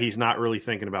 Yeah, he's not really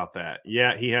thinking about that.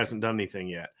 Yeah, he hasn't done anything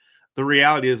yet. The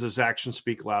reality is his actions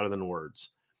speak louder than words.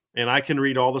 And I can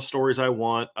read all the stories I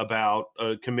want about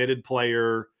a committed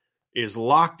player is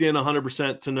locked in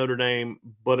 100% to Notre Dame,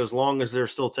 but as long as they're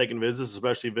still taking visits,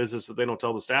 especially visits that they don't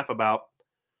tell the staff about,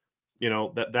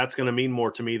 that's going to mean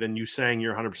more to me than you saying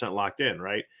you're 100% locked in,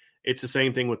 right? It's the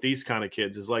same thing with these kind of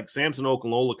kids. It's like Samson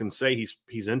Okunlola can say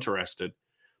he's interested.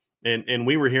 And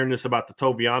we were hearing this about the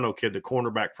Toviano kid, the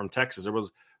cornerback from Texas. There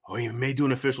was, he may do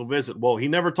an official visit. Well, he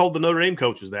never told the Notre Dame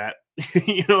coaches that.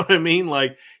 You know what I mean?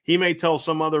 Like, he may tell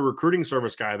some other recruiting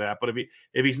service guy that, but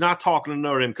if he's not talking to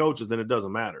Notre Dame coaches, then it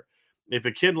doesn't matter. If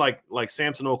a kid like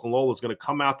Samson Okunlola is going to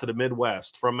come out to the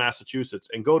Midwest from Massachusetts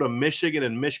and go to Michigan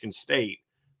and Michigan State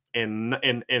and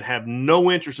have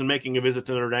no interest in making a visit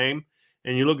to Notre Dame,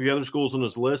 and you look at the other schools on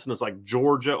this list and it's like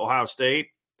Georgia, Ohio State,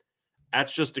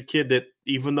 that's just a kid that,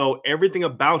 even though everything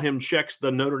about him checks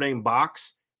the Notre Dame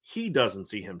box, he doesn't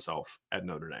see himself at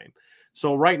Notre Dame.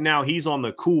 So right now he's on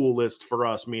the cool list for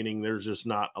us, meaning there's just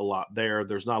not a lot there.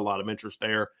 There's not a lot of interest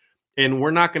there. And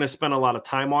we're not going to spend a lot of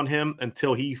time on him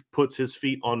until he puts his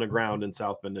feet on the ground in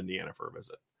South Bend, Indiana for a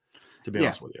visit, to be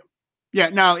honest with you. Yeah,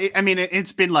 no,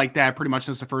 it's been like that pretty much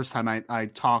since the first time I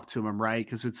talked to him, right?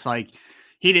 Because it's like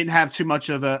he didn't have too much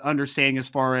of a understanding as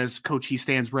far as Coach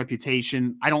Easton's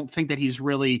reputation. I don't think that he's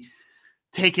really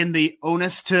taken the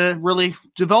onus to really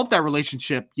develop that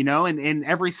relationship, and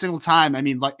every single time,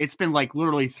 like, it's been like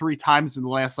literally 3 times in the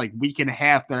last like week and a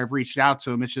half that I've reached out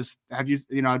to him. It's just,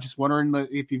 just wondering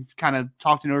if you've kind of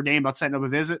talked to Notre Dame about setting up a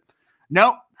visit.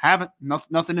 No, haven't.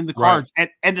 Nothing in the cards. Right.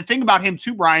 And the thing about him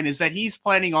too, Brian, is that he's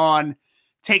planning on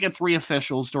taking 3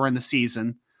 officials during the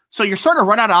season. So you're starting to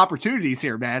run out of opportunities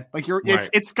here, man. Like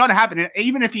it's going to happen. And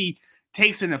even if he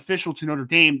takes an official to Notre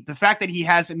Dame, the fact that he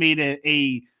hasn't made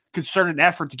a concerted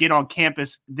effort to get on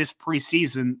campus this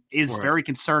preseason is very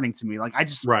concerning to me. Like, I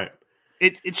just,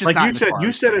 it's just like not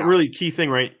you said a really key thing,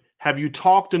 right? Have you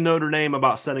talked to Notre Dame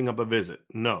about setting up a visit?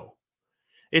 No.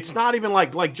 It's not even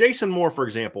like Jason Moore, for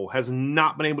example, has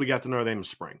not been able to get to Notre Dame in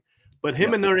spring, but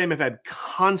him and Notre Dame have had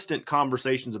constant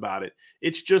conversations about it.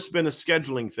 It's just been a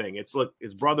scheduling thing. It's like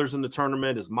his brother's in the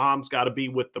tournament. His mom's got to be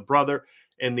with the brother.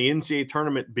 And the NCAA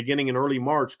tournament beginning in early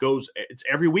March it's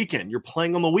every weekend. You're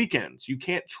playing on the weekends. You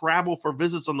can't travel for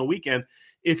visits on the weekend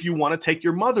if you want to take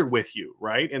your mother with you,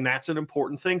 right? And that's an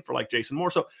important thing for like Jason Moore.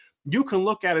 So you can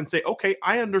look at it and say, okay,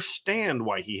 I understand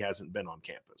why he hasn't been on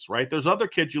campus, right? There's other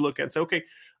kids you look at and say, okay,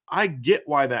 I get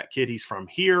why that kid, he's from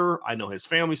here. I know his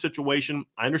family situation.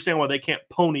 I understand why they can't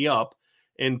pony up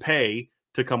and pay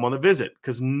to come on a visit,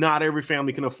 because not every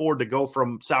family can afford to go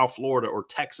from South Florida or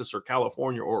Texas or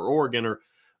California or Oregon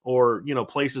or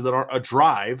places that aren't a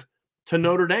drive to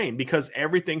Notre Dame, because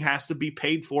everything has to be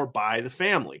paid for by the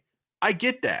family. I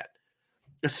get that,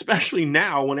 especially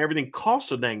now when everything costs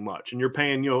so dang much and you're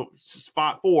paying, $4,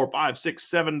 $5, $6,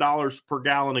 $7 per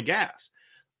gallon of gas.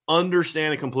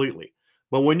 Understand it completely.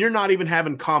 But when you're not even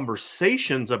having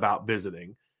conversations about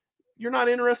visiting, you're not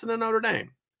interested in Notre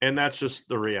Dame. And that's just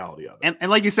the reality of it. And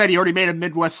like you said, he already made a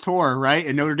Midwest tour, right?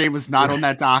 And Notre Dame was not on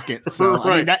that docket. So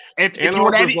if you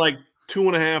want like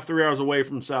 2.5, 3 hours away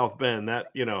from South Bend, that,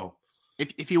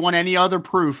 if you want any other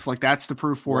proof, like, that's the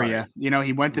proof for you.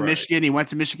 He went to Michigan, he went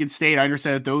to Michigan State. I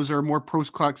understand that those are more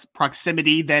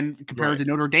proximity than compared to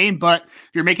Notre Dame. But if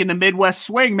you're making the Midwest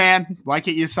swing, man, why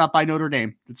can't you stop by Notre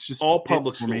Dame? It's just all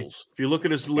public schools. If you look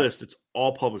at his list, it's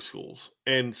all public schools.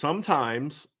 And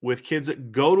sometimes with kids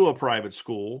that go to a private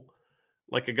school,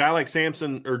 like a guy like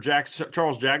Samson or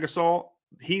Charles Jagasaw,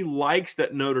 he likes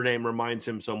that Notre Dame reminds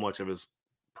him so much of his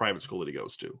private school that he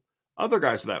goes to. Other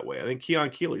guys are that way. I think Keon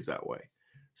Keeley's that way.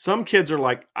 Some kids are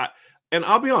like, and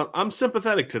I'll be honest, I'm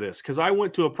sympathetic to this because I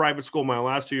went to a private school my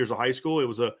last 2 years of high school. It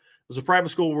was a private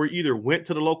school where you either went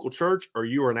to the local church or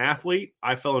you were an athlete.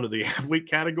 I fell into the athlete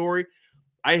category.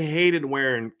 I hated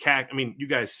wearing I mean, you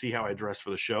guys see how I dress for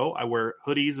the show. I wear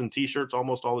hoodies and T-shirts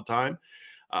almost all the time.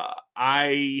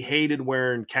 I hated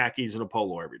wearing khakis and a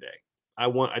polo every day. I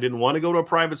didn't want to go to a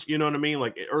private, you know what I mean?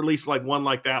 Like, or at least like one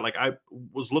like that. Like I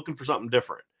was looking for something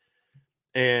different.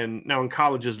 And now in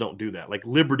colleges don't do that. Like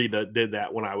Liberty did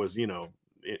that when I was, you know,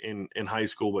 in high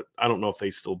school, but I don't know if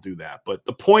they still do that. But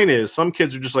the point is some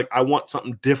kids are just like, I want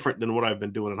something different than what I've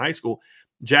been doing in high school.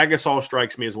 Jagasaw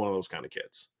strikes me as one of those kind of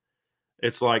kids.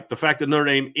 It's like the fact that Notre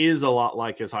Dame is a lot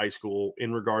like his high school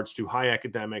in regards to high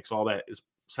academics, all that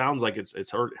sounds like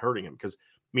it's hurting him. Because,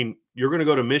 I mean, you're going to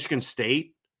go to Michigan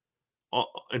State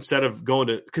instead of going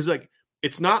to – because, like,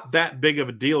 it's not that big of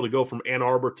a deal to go from Ann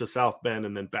Arbor to South Bend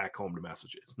and then back home to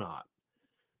Massachusetts. It's not.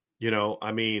 You know,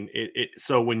 I mean,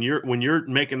 so when you're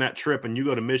making that trip and you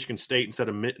go to Michigan State instead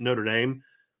of Notre Dame,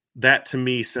 that to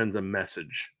me sends a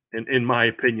message, in my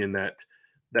opinion, that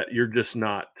you're just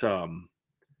not all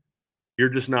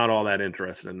that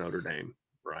interested in Notre Dame,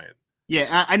 Brian.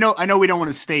 Yeah, I know we don't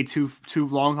want to stay too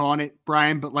long on it,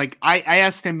 Brian, but like I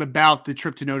asked him about the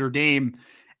trip to Notre Dame,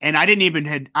 and I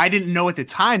didn't know at the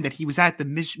time that he was at the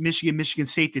Michigan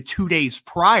State the 2 days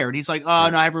prior. And he's like, oh,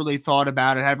 no, I haven't really thought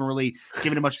about it. I haven't really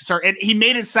given it much concern. And he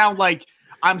made it sound like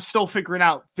I'm still figuring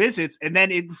out visits. And then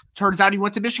it turns out he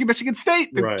went to Michigan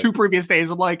State the 2 previous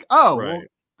days. I'm like, oh, well,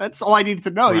 that's all I needed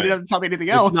to know. You didn't have to tell me anything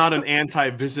else. It's not an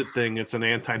anti-visit thing. It's an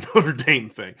anti-Notre Dame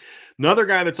thing. Another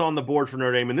guy that's on the board for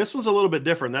Notre Dame, and this one's a little bit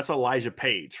different. That's Elijah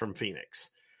Page from Phoenix.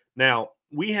 Now,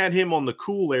 we had him on the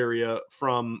cool area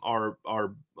from our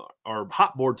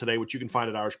hot board today, which you can find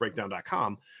at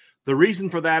irishbreakdown.com. The reason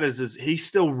for that is he's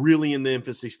still really in the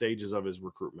infancy stages of his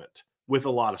recruitment with a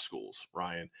lot of schools,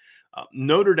 Ryan.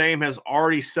 Notre Dame has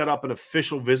already set up an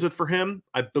official visit for him.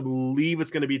 I believe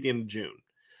it's going to be at the end of June.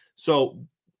 So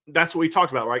that's what we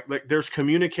talked about, right? Like there's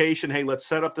communication. Hey, let's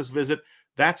set up this visit.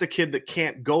 That's a kid that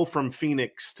can't go from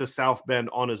Phoenix to South Bend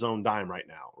on his own dime right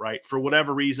now, right? For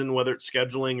whatever reason, whether it's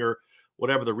scheduling or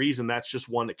whatever the reason, that's just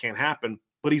one that can't happen.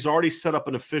 But he's already set up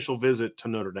an official visit to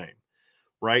Notre Dame,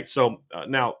 right? So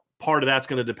now part of that's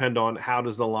going to depend on how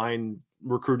does the line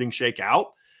recruiting shake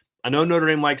out. I know Notre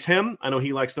Dame likes him. I know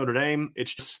he likes Notre Dame.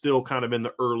 It's just still kind of in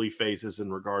the early phases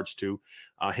in regards to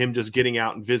him just getting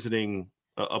out and visiting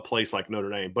a place like Notre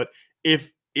Dame. But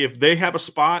if they have a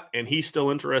spot and he's still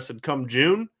interested come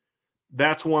June,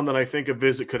 that's one that I think a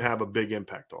visit could have a big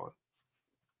impact on.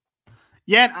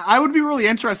 Yeah, I would be really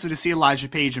interested to see Elijah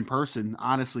Page in person,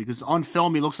 honestly, because on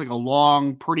film, he looks like a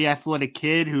long, pretty athletic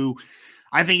kid who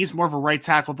I think he's more of a right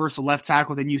tackle versus a left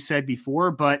tackle than you said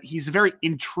before, but he's a very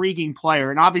intriguing player.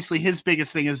 And obviously his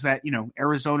biggest thing is that, you know,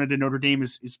 Arizona to Notre Dame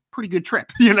is a pretty good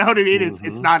trip. You know what I mean? Mm-hmm.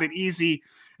 It's not an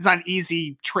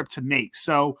easy trip to make.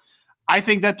 So I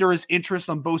think that there is interest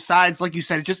on both sides. Like you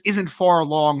said, it just isn't far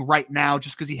along right now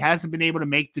just because he hasn't been able to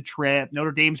make the trip.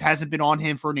 Notre Dame hasn't been on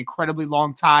him for an incredibly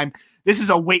long time. This is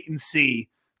a wait and see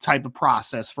type of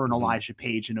process for an Elijah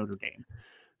Page in Notre Dame.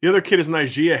 The other kid is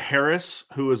Najee Harris,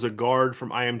 who is a guard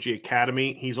from IMG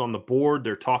Academy. He's on the board.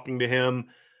 They're talking to him.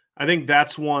 I think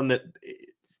that's one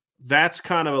that's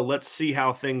kind of a let's see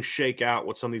how things shake out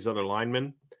with some of these other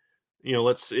linemen. You know,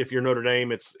 if you're Notre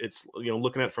Dame, it's you know,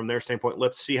 looking at it from their standpoint,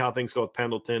 let's see how things go with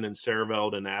Pendleton and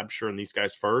Sareveld and Absher and these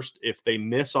guys first. If they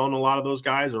miss on a lot of those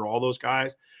guys or all those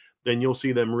guys, then you'll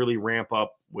see them really ramp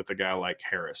up with a guy like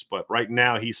Harris. But right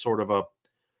now he's sort of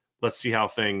let's see how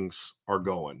things are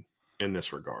going in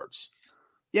this regards.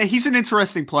 Yeah, he's an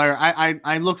interesting player.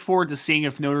 I look forward to seeing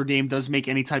if Notre Dame does make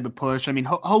any type of push. I mean,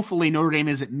 hopefully Notre Dame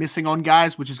isn't missing on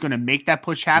guys, which is going to make that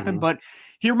push happen. Mm-hmm. But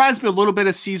he reminds me a little bit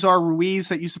of Cesar Ruiz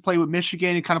that used to play with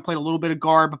Michigan. He kind of played a little bit of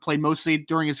guard, but played mostly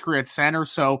during his career at center.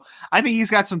 So I think he's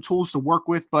got some tools to work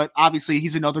with, but obviously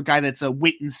he's another guy that's a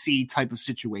wait and see type of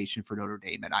situation for Notre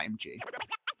Dame at IMG.